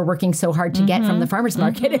nutrients we're working so hard to get from the farmer's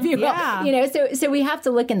market, if you will. So we have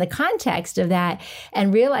to look in the context of that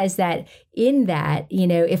and realize that in that,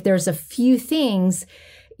 if there's a few things,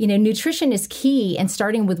 nutrition is key, and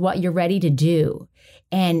starting with what you're ready to do,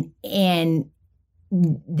 and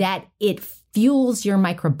that it fuels your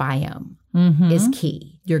microbiome is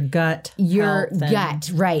key. Your gut.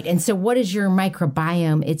 Right. And so what is your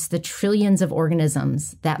microbiome? It's the trillions of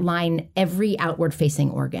organisms that line every outward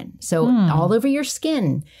facing organ. So all over your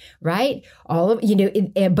skin, right?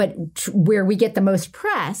 Where we get the most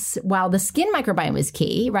press, while the skin microbiome is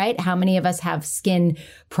key, right? How many of us have skin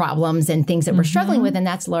problems and things that we're struggling with? And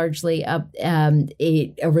that's largely a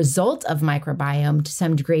result of microbiome to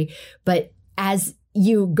some degree. But as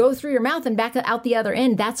you go through your mouth and back out the other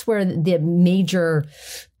end, that's where the major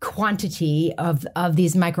quantity of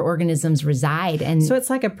these microorganisms reside. And so it's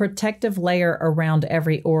like a protective layer around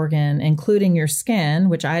every organ, including your skin,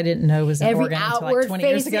 which I didn't know was an organ until like 20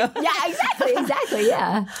 years ago. Yeah, exactly.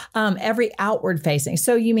 Yeah. Every outward facing.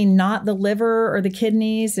 So you mean not the liver or the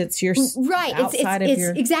kidneys? It's your outside of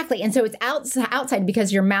your... Exactly. And so it's outside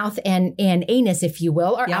because your mouth and anus, if you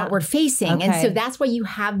will, are outward facing. Okay. And so that's why you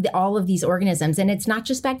have all of these organisms. And it's not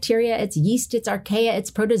just bacteria, it's yeast, it's archaea, it's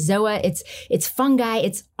protozoa, it's fungi,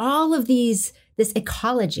 it's all of this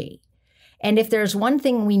ecology. And if there's one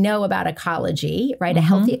thing we know about ecology, right, a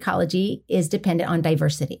healthy ecology is dependent on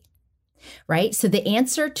diversity, right? So the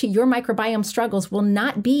answer to your microbiome struggles will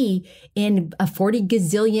not be in a 40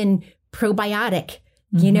 gazillion probiotic,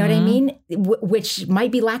 you know what I mean? Which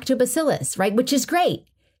might be lactobacillus, right? Which is great.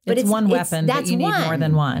 But it's one weapon, but you need more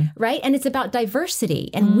than one. Right? And it's about diversity.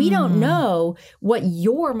 And we don't know what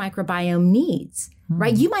your microbiome needs.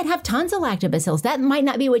 Right? You might have tons of lactobacillus. That might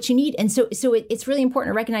not be what you need. And so it's really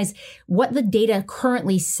important to recognize what the data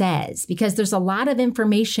currently says, because there's a lot of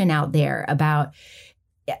information out there about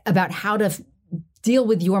how to deal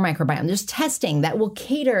with your microbiome. There's testing that will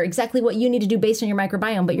cater exactly what you need to do based on your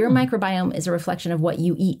microbiome, but your microbiome is a reflection of what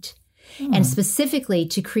you eat. And specifically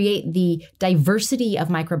to create the diversity of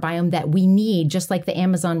microbiome that we need, just like the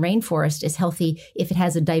Amazon rainforest is healthy if it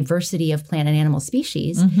has a diversity of plant and animal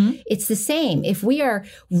species. It's the same. If we are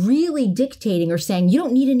really dictating or saying, you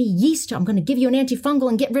don't need any yeast, I'm going to give you an antifungal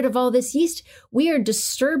and get rid of all this yeast, we are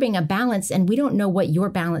disturbing a balance, and we don't know what your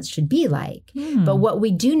balance should be like. But what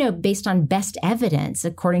we do know based on best evidence,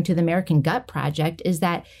 according to the American Gut Project, is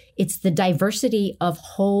that it's the diversity of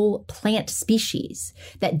whole plant species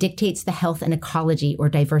that dictates the health and ecology or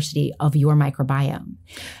diversity of your microbiome.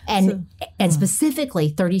 And specifically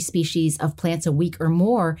 30 species of plants a week or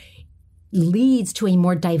more leads to a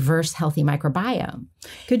more diverse, healthy microbiome.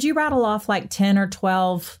 Could you rattle off like 10 or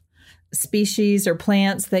 12 species or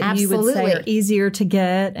plants that you would say are easier to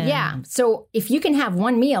get? Yeah. So if you can have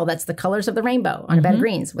one meal that's the colors of the rainbow on a bed of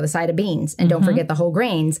greens with a side of beans, and don't forget the whole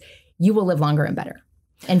grains, you will live longer and better.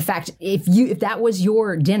 In fact, if that was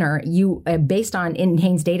your dinner, you based on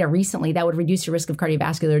NHANES data recently, that would reduce your risk of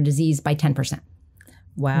cardiovascular disease by 10%.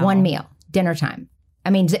 Wow. One meal, dinner time. I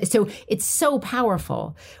mean, so it's so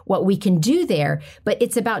powerful what we can do there, but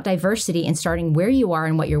it's about diversity and starting where you are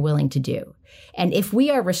and what you're willing to do. And if we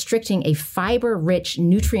are restricting a fiber-rich,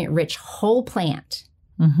 nutrient-rich whole plant,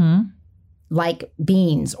 like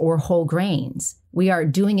beans or whole grains, we are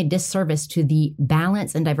doing a disservice to the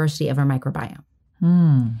balance and diversity of our microbiome.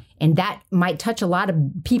 And that might touch a lot of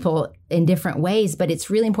people in different ways, but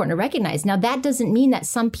it's really important to recognize. Now, that doesn't mean that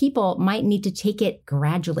some people might need to take it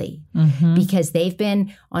gradually because they've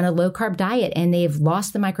been on a low-carb diet and they've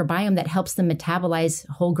lost the microbiome that helps them metabolize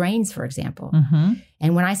whole grains, for example.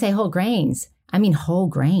 And when I say whole grains, I mean whole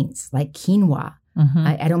grains like quinoa.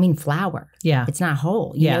 I don't mean flour. Yeah. It's not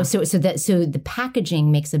whole. You know? So the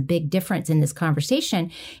packaging makes a big difference in this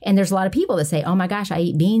conversation. And there's a lot of people that say, oh my gosh, I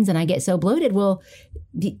eat beans and I get so bloated. Well,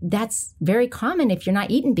 that's very common if you're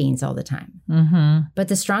not eating beans all the time. But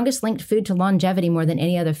the strongest linked food to longevity more than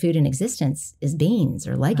any other food in existence is beans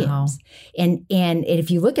or legumes. Wow. And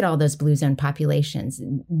if you look at all those blue zone populations,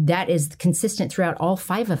 that is consistent throughout all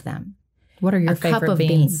 5 of them. What are your favorite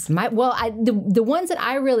beans? The ones that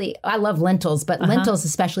I love lentils, but lentils,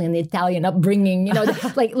 especially in the Italian upbringing, you know,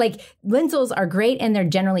 like lentils are great and they're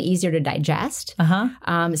generally easier to digest.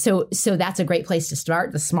 So that's a great place to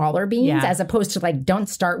start, the smaller beans, as opposed to like, don't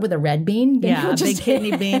start with a red bean. A big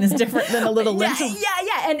kidney bean is different than a little lentil.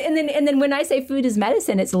 Yeah. And then when I say food is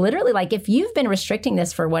medicine, it's literally like if you've been restricting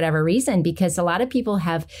this for whatever reason, because a lot of people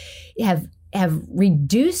have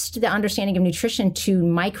reduced the understanding of nutrition to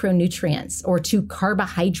micronutrients or to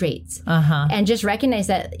carbohydrates, and just recognize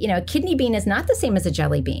that, you know, a kidney bean is not the same as a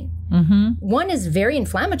jelly bean. One is very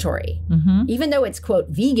inflammatory, even though it's, quote,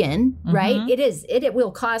 vegan, right? It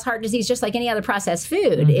will cause heart disease just like any other processed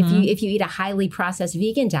food if you eat a highly processed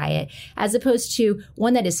vegan diet, as opposed to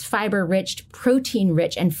one that is fiber rich, protein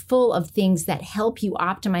rich, and full of things that help you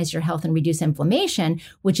optimize your health and reduce inflammation,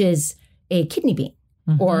 which is a kidney bean.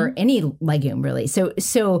 Or any legume, really.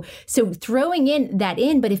 So throwing that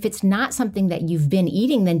in, but if it's not something that you've been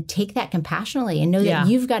eating, then take that compassionately and know that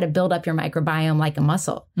you've got to build up your microbiome like a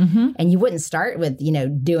muscle. And you wouldn't start with, you know,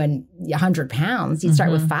 doing 100 pounds. You'd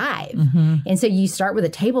start with 5. And so you start with a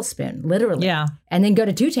tablespoon, literally. And then go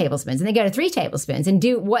to 2 tablespoons and then go to 3 tablespoons and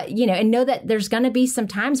do what, you know, and know that there's going to be some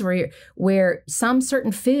times where some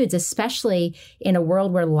certain foods, especially in a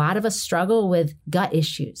world where a lot of us struggle with gut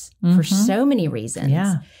issues for so many reasons,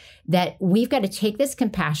 that we've got to take this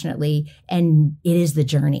compassionately, and it is the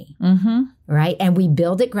journey, right? And we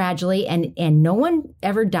build it gradually, and no one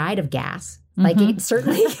ever died of gas. Like it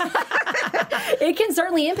certainly... It can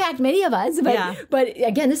certainly impact many of us, but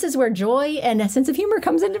again, this is where joy and a sense of humor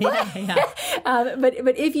comes into play.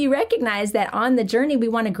 But if you recognize that on the journey, we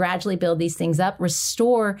want to gradually build these things up,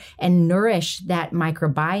 restore and nourish that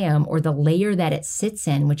microbiome or the layer that it sits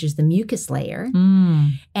in, which is the mucus layer.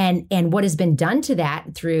 And what has been done to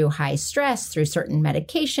that through high stress, through certain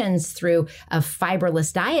medications, through a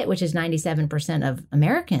fiberless diet, which is 97% of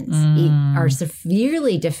Americans are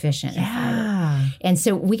severely deficient in fiber. And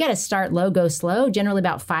so we got to start low, go slow, generally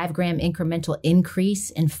about 5 gram incremental increase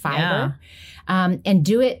in fiber, and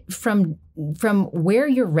do it from where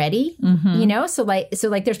you're ready, you know? So like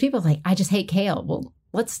there's people like, I just hate kale. Well,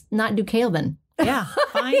 let's not do kale then. Yeah,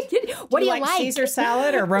 fine. What do you like? Caesar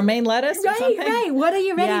salad or romaine lettuce or something? Right. What are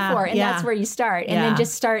you ready for? And that's where you start. And then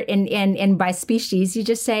just start, and by species, you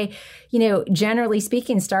just say, you know, generally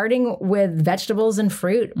speaking, starting with vegetables and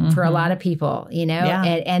fruit for a lot of people, you know,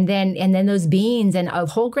 and then those beans and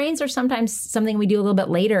whole grains are sometimes something we do a little bit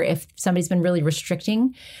later if somebody's been really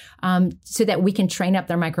restricting. So that we can train up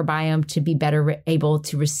their microbiome to be better able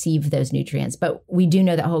to receive those nutrients. But we do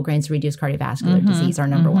know that whole grains reduce cardiovascular disease, our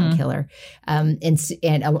number one killer, and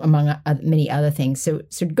among many other things. So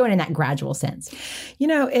going in that gradual sense. You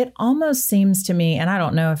know, it almost seems to me, and I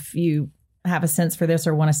don't know if you have a sense for this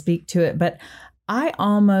or want to speak to it, but I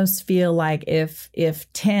almost feel like if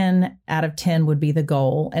 10 out of 10 would be the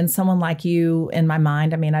goal, and someone like you in my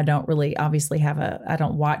mind, I mean, I don't really obviously I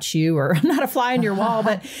don't watch you, or I'm not a fly on your wall,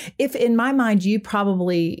 but if in my mind, you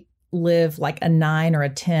probably live like a 9 or a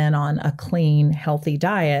 10 on a clean, healthy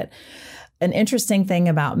diet. An interesting thing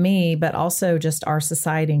about me, but also just our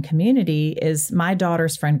society and community, is my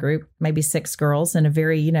daughter's friend group, maybe 6 girls in a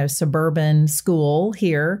very, you know, suburban school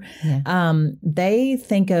here. They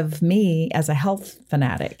think of me as a health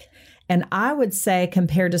fanatic. And I would say,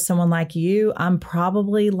 compared to someone like you, I'm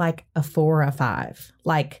probably like a 4 or a 5.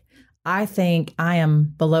 Like, I think I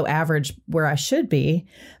am below average where I should be,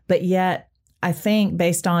 but yet I think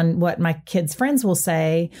based on what my kids' friends will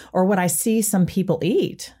say or what I see some people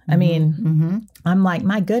eat. I mean, I'm like,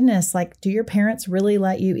 my goodness, like, do your parents really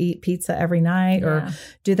let you eat pizza every night? Or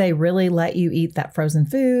do they really let you eat that frozen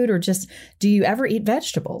food? Or just, do you ever eat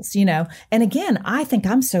vegetables? You know? And again, I think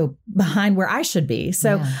I'm so behind where I should be.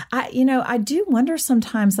 So I do wonder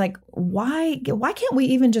sometimes, like, why can't we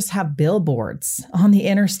even just have billboards on the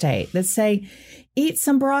interstate that say, eat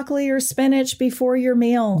some broccoli or spinach before your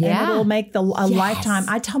meal and it'll make a lifetime.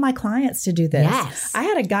 I tell my clients to do this. Yes. I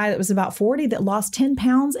had a guy that was about 40 that lost 10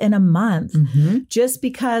 pounds in a month just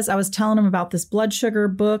because I was telling him about this blood sugar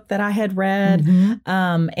book that I had read.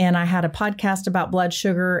 And I had a podcast about blood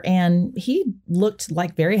sugar, and he looked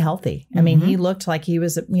like very healthy. I mean, he looked like he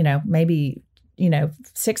was, maybe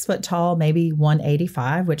 6 foot tall, maybe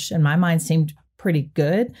 185, which in my mind seemed pretty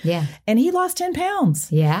good. Yeah. And he lost 10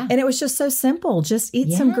 pounds. Yeah. And it was just so simple. Just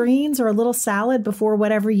eat some greens or a little salad before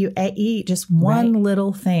whatever you eat. Just one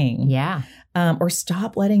little thing. Yeah. Or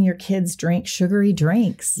stop letting your kids drink sugary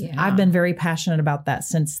drinks. Yeah. I've been very passionate about that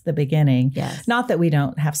since the beginning. Yes. Not that we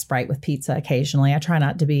don't have Sprite with pizza occasionally. I try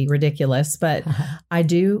not to be ridiculous, but I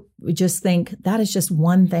do just think that is just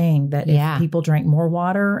one thing that if people drink more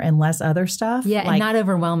water and less other stuff. Yeah, and not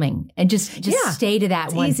overwhelming. And just stay to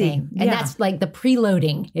that one thing. And that's like the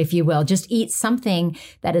preloading, if you will. Just eat something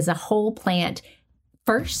that is a whole plant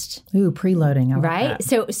first. Ooh, preloading. I like right?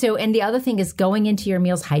 that. So, and the other thing is going into your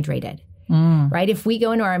meals hydrated. Right? If we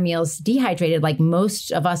go into our meals dehydrated, like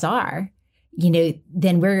most of us are,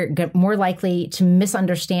 then we're more likely to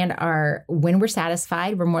misunderstand when we're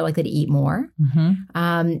satisfied, we're more likely to eat more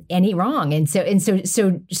and eat wrong. And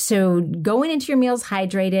so going into your meals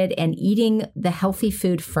hydrated and eating the healthy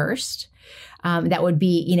food first. That would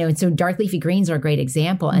be, and so dark leafy greens are a great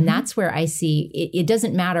example. And that's where I see it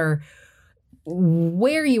doesn't matter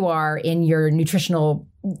where you are in your nutritional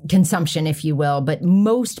consumption, if you will, but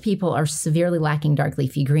most people are severely lacking dark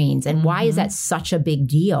leafy greens. And why is that such a big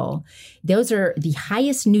deal? Those are the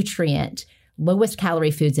highest nutrient, lowest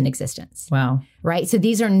calorie foods in existence. Wow. Right? So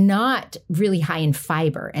these are not really high in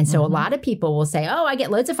fiber. And so a lot of people will say, oh, I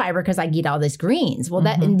get loads of fiber because I eat all these greens. Well,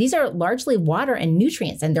 and these are largely water and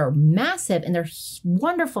nutrients, and they're massive, and they're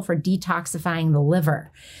wonderful for detoxifying the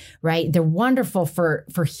liver, right? They're wonderful for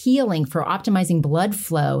healing, for optimizing blood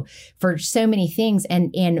flow, for so many things.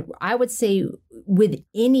 And I would say with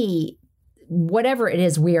whatever it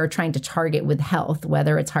is we are trying to target with health,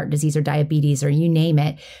 whether it's heart disease or diabetes or you name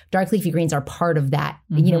it, dark leafy greens are part of that,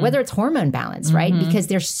 whether it's hormone balance, right? Because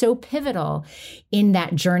they're so pivotal in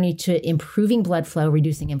that journey to improving blood flow,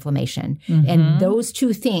 reducing inflammation. And those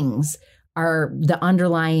two things are the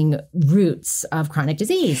underlying roots of chronic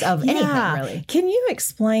disease, of anything, really. Can you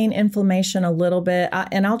explain inflammation a little bit?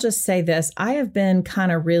 And I'll just say this. I have been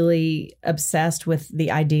kind of really obsessed with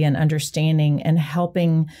the idea and understanding and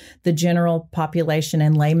helping the general population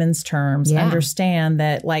in layman's terms understand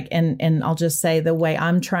that, like, and I'll just say the way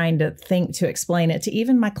I'm trying to think to explain it to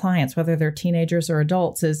even my clients, whether they're teenagers or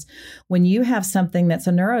adults, is when you have something that's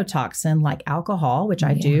a neurotoxin like alcohol, which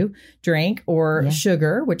I do drink, or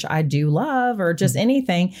sugar, which I do love, or just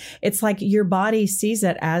anything, it's like your body sees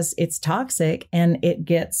it as it's toxic and it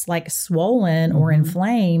gets like swollen or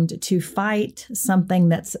inflamed to fight something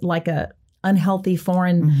that's like a unhealthy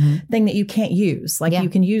foreign thing that you can't use. Like you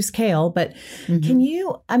can use kale, but can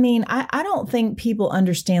you, I don't think people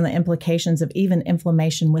understand the implications of even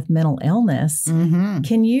inflammation with mental illness.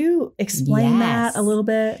 Can you explain that a little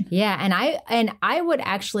bit? Yeah. And I would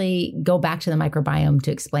actually go back to the microbiome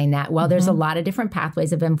to explain that. Well, there's a lot of different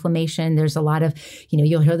pathways of inflammation. There's a lot of,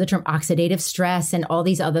 you'll hear the term oxidative stress and all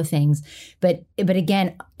these other things. But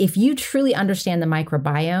again, if you truly understand the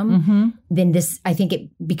microbiome, then I think it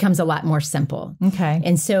becomes a lot more simple. Okay.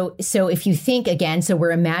 And so if you think again, so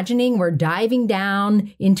we're imagining we're diving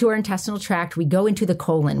down into our intestinal tract, we go into the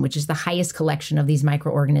colon, which is the highest collection of these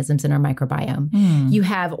microorganisms in our microbiome. You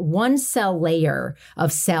have one cell layer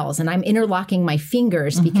of cells, and I'm interlocking my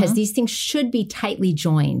fingers because these things should be tightly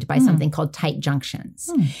joined by something called tight junctions.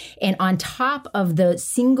 And on top of the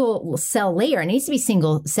single cell layer, it needs to be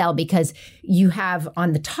single cell because you have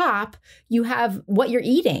on the top, you have what you're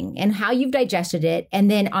eating and how you've digested it. And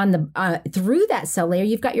then on the through that cell layer,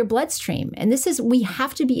 you've got your bloodstream. And we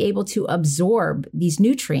have to be able to absorb these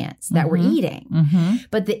nutrients that we're eating.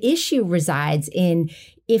 But the issue resides in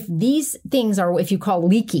if these things are, if you call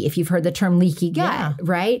leaky, if you've heard the term leaky gut,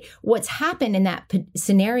 right? What's happened in that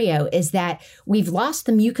scenario is that we've lost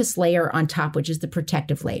the mucus layer on top, which is the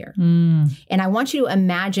protective layer. And I want you to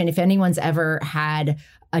imagine if anyone's ever had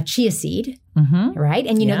a chia seed right?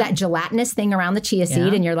 And you know that gelatinous thing around the chia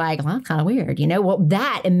seed, and you're like, well, kind of weird, you know? Well,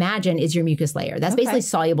 that, imagine, is your mucus layer. That's basically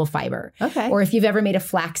soluble fiber. Or if you've ever made a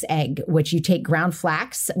flax egg, which you take ground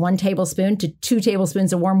flax, 1 tablespoon to 2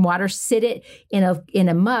 tablespoons of warm water, sit it in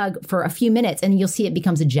a mug for a few minutes, and you'll see it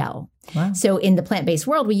becomes a gel. Wow. So in the plant-based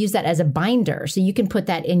world, we use that as a binder. So you can put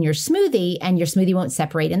that in your smoothie, and your smoothie won't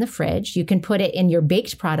separate in the fridge. You can put it in your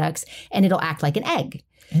baked products, and it'll act like an egg.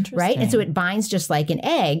 Right. And so it binds just like an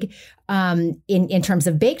egg in terms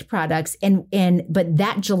of baked products. But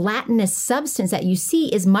that gelatinous substance that you see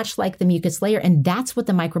is much like the mucus layer. And that's what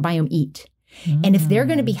the microbiome eat. And if they're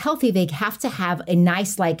going to be healthy, they have to have a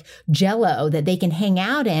nice like Jell-O that they can hang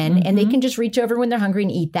out in, and they can just reach over when they're hungry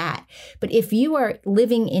and eat that. But if you are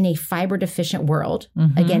living in a fiber deficient world,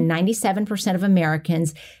 again, 97% of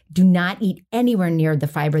Americans do not eat anywhere near the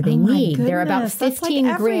fiber they need. Goodness, they're about 15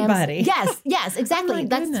 like grams. Everybody. Yes, exactly.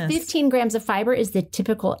 That's 15 grams of fiber is the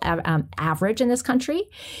typical average in this country.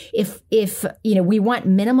 If you know, we want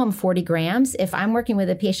minimum 40 grams. If I'm working with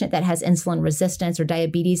a patient that has insulin resistance or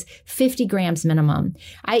diabetes, 50 grams minimum.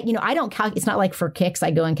 I don't calculate. It's not like for kicks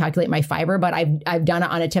I go and calculate my fiber, but I've done it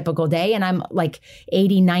on a typical day, and I'm like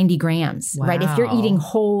 80, 90 grams. Wow. Right? If you're eating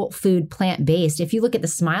whole food, plant-based, if you look at the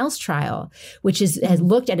SMILES trial, which has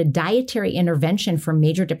looked at a dietary intervention for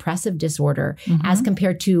major depressive disorder as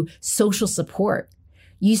compared to social support,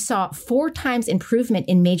 you saw 4 times improvement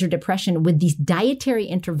in major depression with the dietary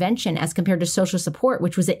intervention as compared to social support,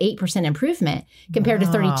 which was an 8% improvement compared to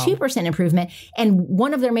 32% improvement. And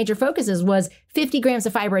one of their major focuses was 50 grams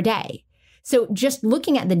of fiber a day. So just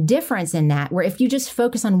looking at the difference in that, where if you just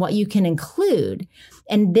focus on what you can include,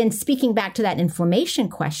 and then speaking back to that inflammation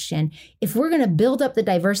question, if we're going to build up the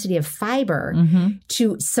diversity of fiber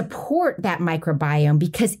to support that microbiome,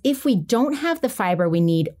 because if we don't have the fiber we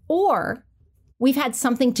need, or we've had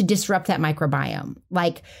something to disrupt that microbiome,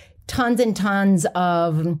 like tons and tons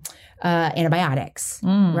of antibiotics,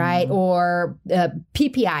 right? Or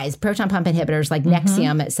PPIs, proton pump inhibitors like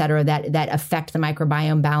Nexium, et cetera, that affect the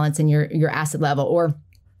microbiome balance and your acid level, or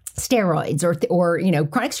steroids, or you know,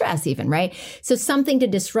 chronic stress even, right? So something to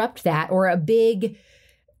disrupt that, or a big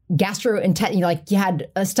gastrointestinal, like you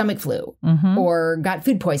had a stomach flu or got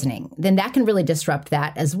food poisoning, then that can really disrupt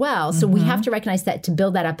that as well. So we have to recognize that to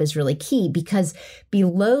build that up is really key, because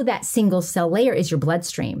below that single cell layer is your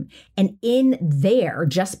bloodstream. And in there,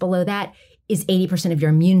 just below that, is 80% of your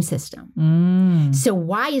immune system. So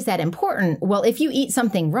why is that important? Well, if you eat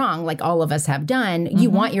something wrong, like all of us have done, you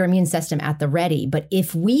want your immune system at the ready. But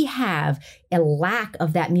if we have a lack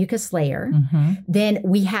of that mucus layer, then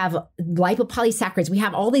we have lipopolysaccharides. We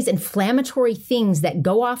have all these inflammatory things that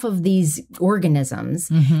go off of these organisms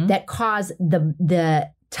that cause the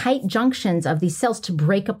tight junctions of these cells to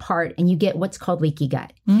break apart, and you get what's called leaky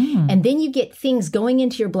gut. And then you get things going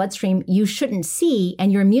into your bloodstream you shouldn't see,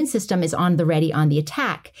 and your immune system is on the ready, on the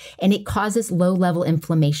attack, and it causes low-level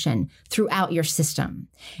inflammation throughout your system.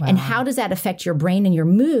 Wow. And how does that affect your brain and your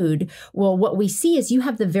mood? Well, what we see is you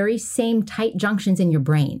have the very same tight junctions in your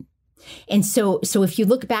brain. And so if you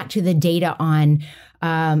look back to the data on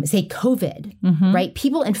say COVID, right?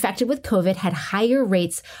 People infected with COVID had higher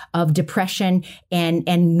rates of depression and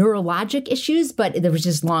neurologic issues, but there was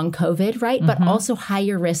just long COVID, right? But also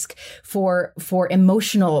higher risk for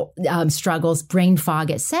emotional struggles, brain fog,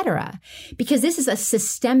 et cetera, because this is a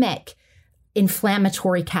systemic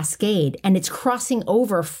inflammatory cascade, and it's crossing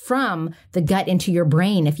over from the gut into your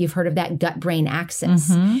brain, if you've heard of that gut-brain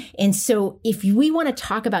axis. And so if we want to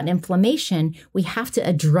talk about inflammation, we have to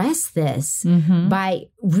address this by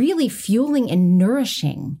really fueling and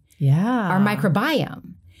nourishing our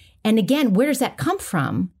microbiome. And again, where does that come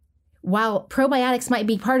from? While probiotics might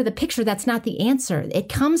be part of the picture, that's not the answer. It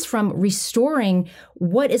comes from restoring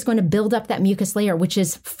what is going to build up that mucus layer, which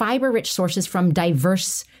is fiber-rich sources from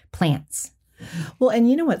diverse plants. Well, and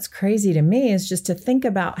you know what's crazy to me is just to think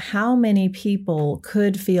about how many people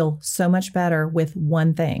could feel so much better with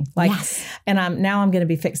one thing. Like, and I'm going to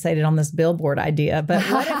be fixated on this billboard idea, but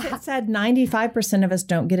what if it said 95% of us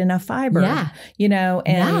don't get enough fiber? You know,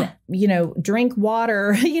 and you know, drink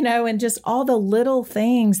water, you know, and just all the little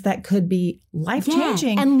things that could be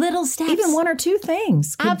life-changing. And little steps. Even 1 or 2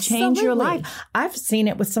 things could change your life. I've seen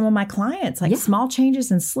it with some of my clients, like small changes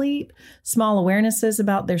in sleep, small awarenesses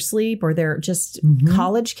about their sleep, or their just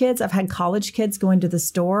college kids. I've had college kids going to the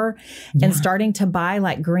store and starting to buy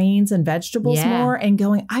like greens and vegetables more and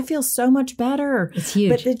going, I feel so much better. It's huge.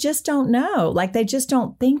 But they just don't know. Like they just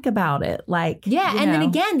don't think about it. Like, and then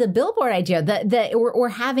again, the billboard idea, or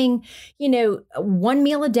having eating, one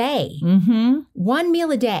meal a day. One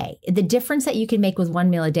meal a day. The difference that you can make with one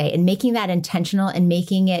meal a day and making that intentional and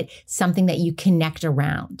making it something that you connect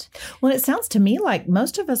around. Well, it sounds to me like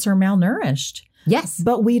most of us are malnourished. Yes.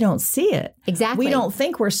 But we don't see it. Exactly. We don't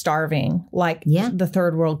think we're starving like the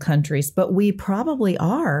third world countries, but we probably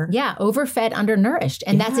are. Yeah. Overfed, undernourished.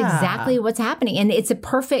 And that's exactly what's happening. And it's a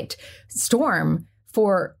perfect storm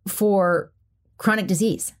for chronic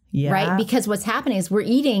disease. Yeah. Right? Because what's happening is we're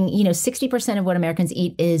eating, 60% of what Americans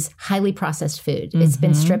eat is highly processed food. It's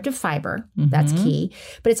been stripped of fiber. That's key.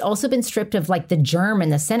 But it's also been stripped of like the germ in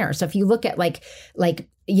the center. So if you look at like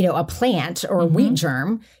a plant or a wheat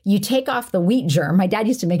germ, you take off the wheat germ. My dad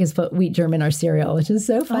used to make us put wheat germ in our cereal, which is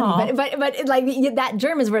so funny. But like that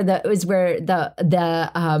germ is where the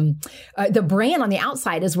bran on the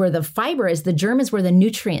outside is where the fiber is. The germ is where the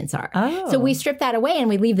nutrients are. So we strip that away and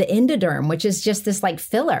we leave the endoderm, which is just this like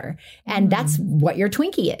filler. And that's what your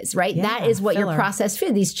Twinkie is, right? Yeah, that is what your processed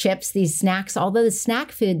food, these chips, these snacks, all the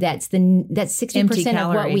snack food, that's 60%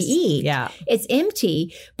 of what we eat. Yeah. It's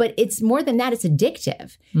empty, but it's more than that. It's addictive.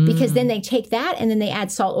 Because then they take that and then they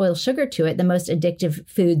add salt, oil, sugar to it, the most addictive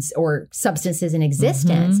foods or substances in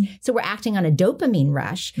existence. So we're acting on a dopamine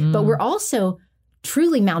rush, but we're also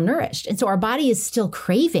truly malnourished. And so our body is still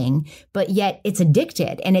craving, but yet it's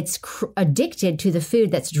addicted, and it's addicted to the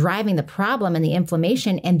food that's driving the problem and the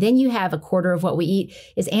inflammation. And then you have a quarter of what we eat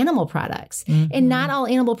is animal products. And not all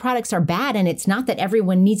animal products are bad. And it's not that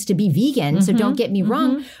everyone needs to be vegan. So don't get me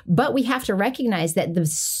wrong, but we have to recognize that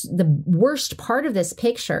the worst part of this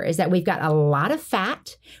picture is that we've got a lot of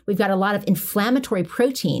fat. We've got a lot of inflammatory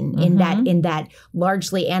protein in that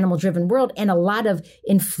largely animal driven world, and a lot of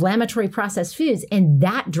inflammatory processed foods. And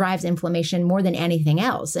that drives inflammation more than anything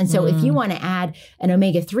else. And so if you want to add an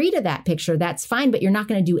omega-3 to that picture, that's fine, but you're not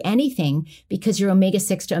going to do anything because your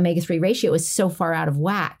omega-6 to omega-3 ratio is so far out of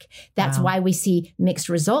whack. That's why we see mixed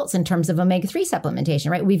results in terms of omega-3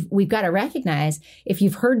 supplementation, right? We've got to recognize, if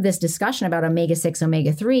you've heard this discussion about omega-6,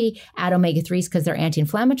 omega-3, add omega-3s because they're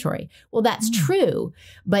anti-inflammatory. Well, that's true,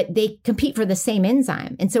 but they compete for the same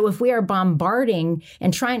enzyme. And so if we are bombarding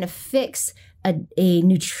and trying to fix a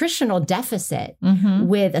nutritional deficit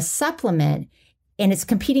with a supplement, and it's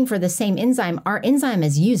competing for the same enzyme, our enzyme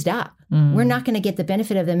is used up. We're not going to get the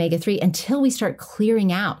benefit of the omega-3 until we start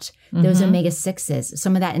clearing out those omega-6s,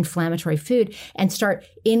 some of that inflammatory food, and start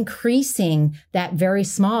increasing that very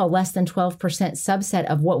small, less than 12% subset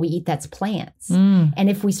of what we eat that's plants. And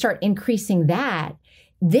if we start increasing that,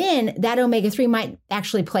 then that omega-3 might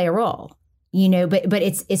actually play a role. But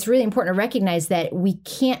it's really important to recognize that we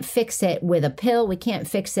can't fix it with a pill. We can't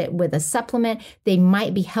fix it with a supplement. They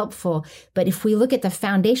might be helpful. But if we look at the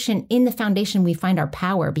foundation, in the foundation, we find our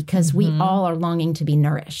power, because we all are longing to be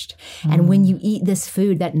nourished. And when you eat this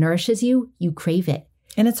food that nourishes you, you crave it.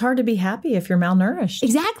 And it's hard to be happy if you're malnourished.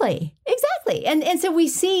 Exactly. And so we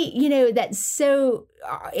see, that so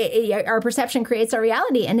our perception creates our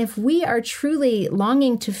reality. And if we are truly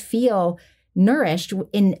longing to feel nourished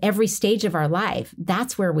in every stage of our life,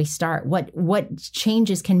 that's where we start. What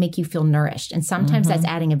changes can make you feel nourished? And sometimes that's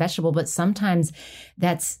adding a vegetable, but sometimes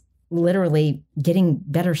that's literally getting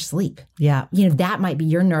better sleep. Yeah. That might be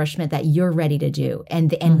your nourishment that you're ready to do.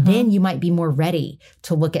 And then you might be more ready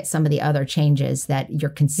to look at some of the other changes that you're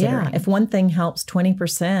considering. Yeah. If one thing helps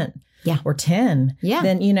 20%, or 10,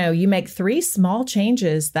 then, you make 3 small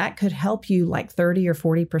changes that could help you like 30 or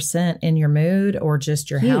 40% in your mood or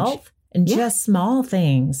just your health. And just small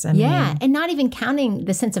things. I mean, and not even counting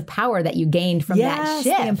the sense of power that you gained from that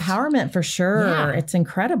shift. The empowerment for sure. Yeah. It's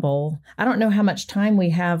incredible. I don't know how much time we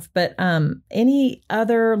have, but any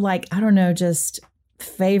other, just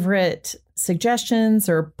favorite suggestions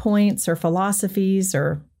or points or philosophies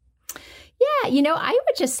or? Yeah, I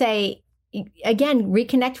would just say, again,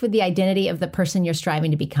 reconnect with the identity of the person you're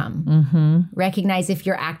striving to become. Recognize if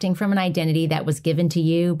you're acting from an identity that was given to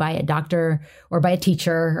you by a doctor or by a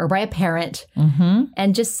teacher or by a parent,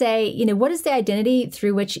 and just say, what is the identity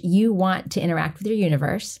through which you want to interact with your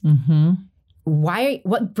universe?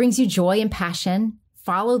 What brings you joy and passion?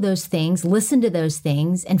 Follow those things, listen to those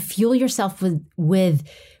things, and fuel yourself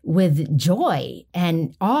with joy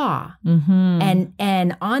and awe.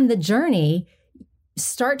 And on the journey,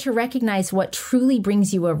 start to recognize what truly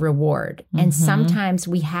brings you a reward. And sometimes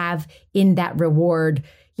we have in that reward,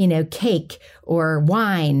 cake or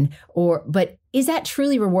wine, but is that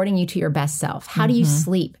truly rewarding you to your best self? How do you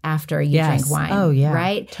sleep after you drink wine? Oh, yeah.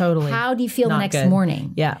 Right? Totally. How do you feel the next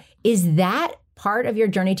morning? Yeah. Is that part of your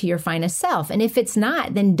journey to your finest self? And if it's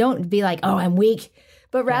not, then don't be like, oh, I'm weak,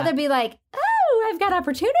 but rather be like, oh, I've got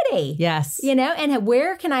opportunity. Yes. You know, and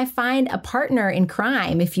where can I find a partner in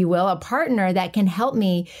crime, if you will, a partner that can help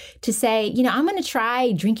me to say, you know, I'm going to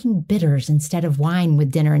try drinking bitters instead of wine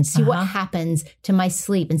with dinner and see what happens to my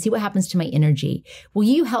sleep and see what happens to my energy. Will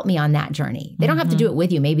you help me on that journey? They don't have to do it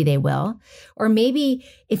with you. Maybe they will. Or maybe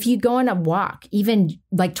if you go on a walk, even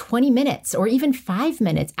like 20 minutes or even 5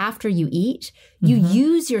 minutes after you eat, you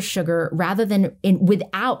use your sugar rather than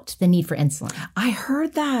without the need for insulin. I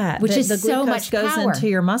heard that. Which is the so much goes power. Into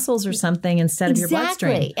your muscles or something instead of your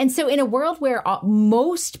bloodstream. Exactly. And so in a world where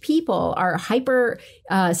most people are hyper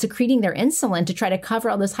secreting their insulin to try to cover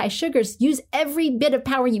all those high sugars, use every bit of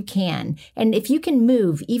power you can. And if you can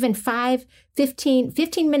move even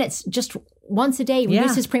 15 minutes just once a day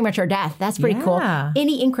reduces premature death. That's pretty cool.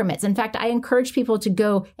 Any increments. In fact, I encourage people to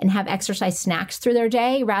go and have exercise snacks through their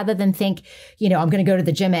day rather than think, you know, I'm going to go to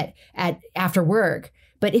the gym at after work.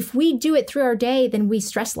 But if we do it through our day, then we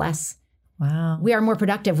stress less. Wow. We are more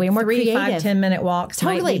productive. We are more creative. 3, 5, 10-minute walks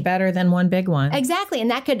might be better than one big one. Exactly.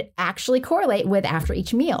 And that could actually correlate with after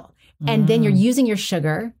each meal. And then you're using your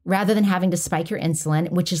sugar rather than having to spike your insulin,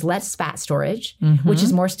 which is less fat storage, which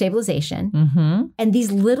is more stabilization. And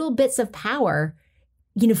these little bits of power,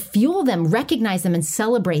 you know, fuel them, recognize them, and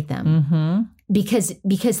celebrate them. Because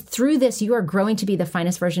through this, you are growing to be the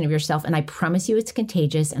finest version of yourself. And I promise you it's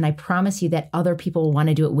contagious. And I promise you that other people will want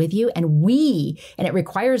to do it with you. And it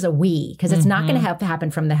requires a we, because it's not going to have to happen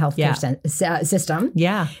from the healthcare system.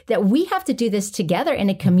 Yeah. That we have to do this together in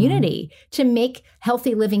a community to make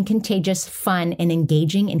healthy living contagious, fun, and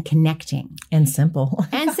engaging and connecting. And simple.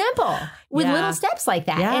 With little steps like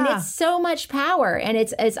that. Yeah. And it's so much power. And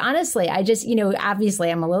it's honestly, I just, you know, obviously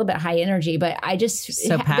I'm a little bit high energy, but I just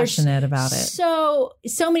so passionate about it.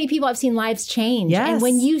 So many people I've seen lives change. Yes. And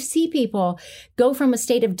when you see people go from a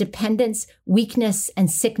state of dependence, weakness,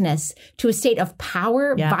 and sickness to a state of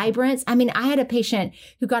power, vibrance. I mean, I had a patient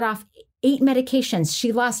who got off 8 medications.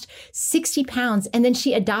 She lost 60 pounds and then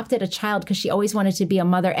she adopted a child because she always wanted to be a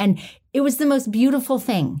mother. And it was the most beautiful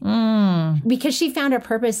thing because she found her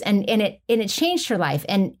purpose and it changed her life.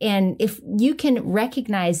 And if you can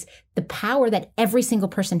recognize the power that every single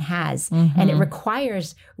person has, and it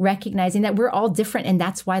requires recognizing that we're all different, and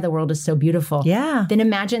that's why the world is so beautiful. Yeah. Then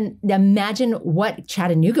imagine what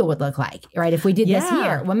Chattanooga would look like, right? If we did this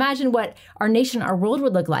here. Well, imagine what our nation, our world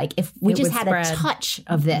would look like if we just had a touch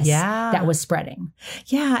of this that was spreading.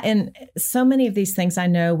 Yeah. And so many of these things, I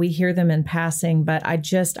know we hear them in passing, but I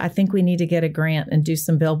think we need to get a grant and do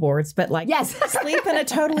some billboards, but sleep in a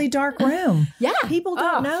totally dark room. Yeah. People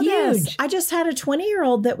don't know this. I just had a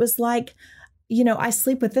 20-year-old that was like, you know, I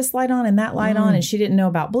sleep with this light on and that light on, and she didn't know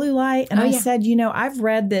about blue light. And I said, you know, I've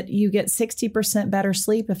read that you get 60% better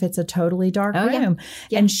sleep if it's a totally dark room.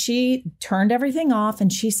 Yeah. And she turned everything off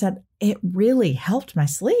and she said, it really helped my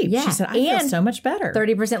sleep. Yeah. She said, I feel so much better.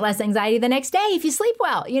 30% less anxiety the next day if you sleep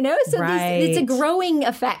well, you know? So it's a growing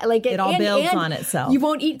effect. Like it all builds on itself. You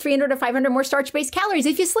won't eat 300 to 500 more starch-based calories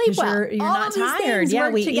if you sleep well. You're not tired. Yeah,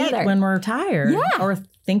 we eat when we're tired. Yeah. Or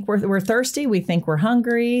think we're thirsty. We think we're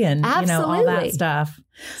hungry and, you know, all that stuff.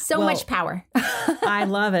 So much power. I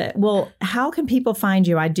love it. Well, how can people find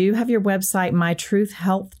you? I do have your website,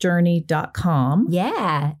 mytruthhealthjourney.com.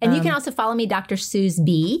 Yeah. And you can also follow me, Dr. Suz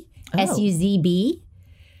B. SUZB.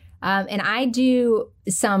 And I do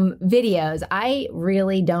some videos. I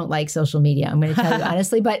really don't like social media, I'm going to tell you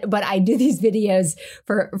honestly, but I do these videos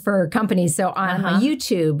for companies. So on my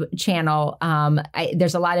YouTube channel,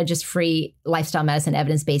 there's a lot of just free lifestyle medicine,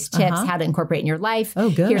 evidence-based tips, how to incorporate in your life. Oh,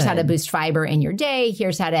 good. Here's how to boost fiber in your day.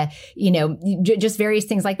 Here's how to, you know, just various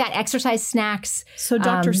things like that. Exercise snacks. So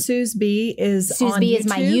Dr. Suz B is Suz on B YouTube? is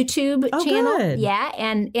my YouTube channel. Good. Yeah.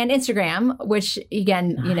 And Instagram, which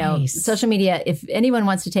again, you know, social media, if anyone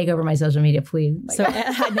wants to take over my social media, please. So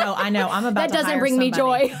I know. I'm about that doesn't bring me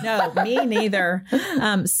joy. No, me neither.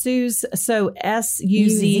 Suz, so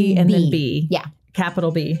S-U-Z and then B. Yeah.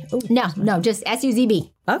 Capital B. Ooh. No, just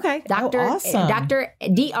S-U-Z-B. Okay. Awesome. Dr.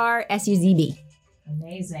 D-R S-U-Z-B.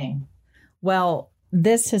 Amazing. Well,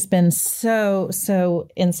 this has been so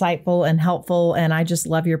insightful and helpful. And I just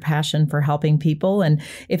love your passion for helping people. And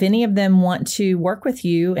if any of them want to work with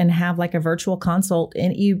you and have like a virtual consult,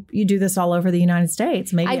 and you do this all over the United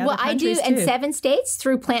States, maybe other countries I do in 7 states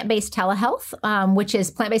through plant-based telehealth, which is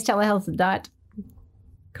planttbased.com.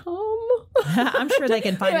 I'm sure they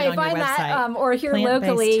can find it on your website. That, or here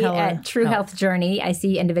locally at True Health Journey. I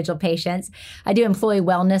see individual patients. I do employee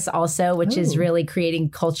wellness also, which is really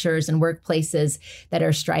creating cultures and workplaces that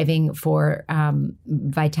are striving for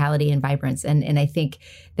vitality and vibrance. And I think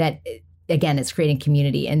that, again, it's creating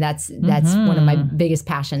community. And that's one of my biggest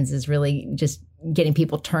passions, is really just getting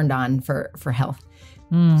people turned on for health.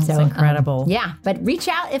 It's incredible. Yeah, but reach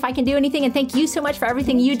out if I can do anything. And thank you so much for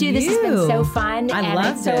everything you do. This has been so fun. I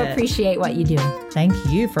loved so it. appreciate what you do. Thank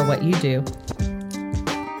you for what you do.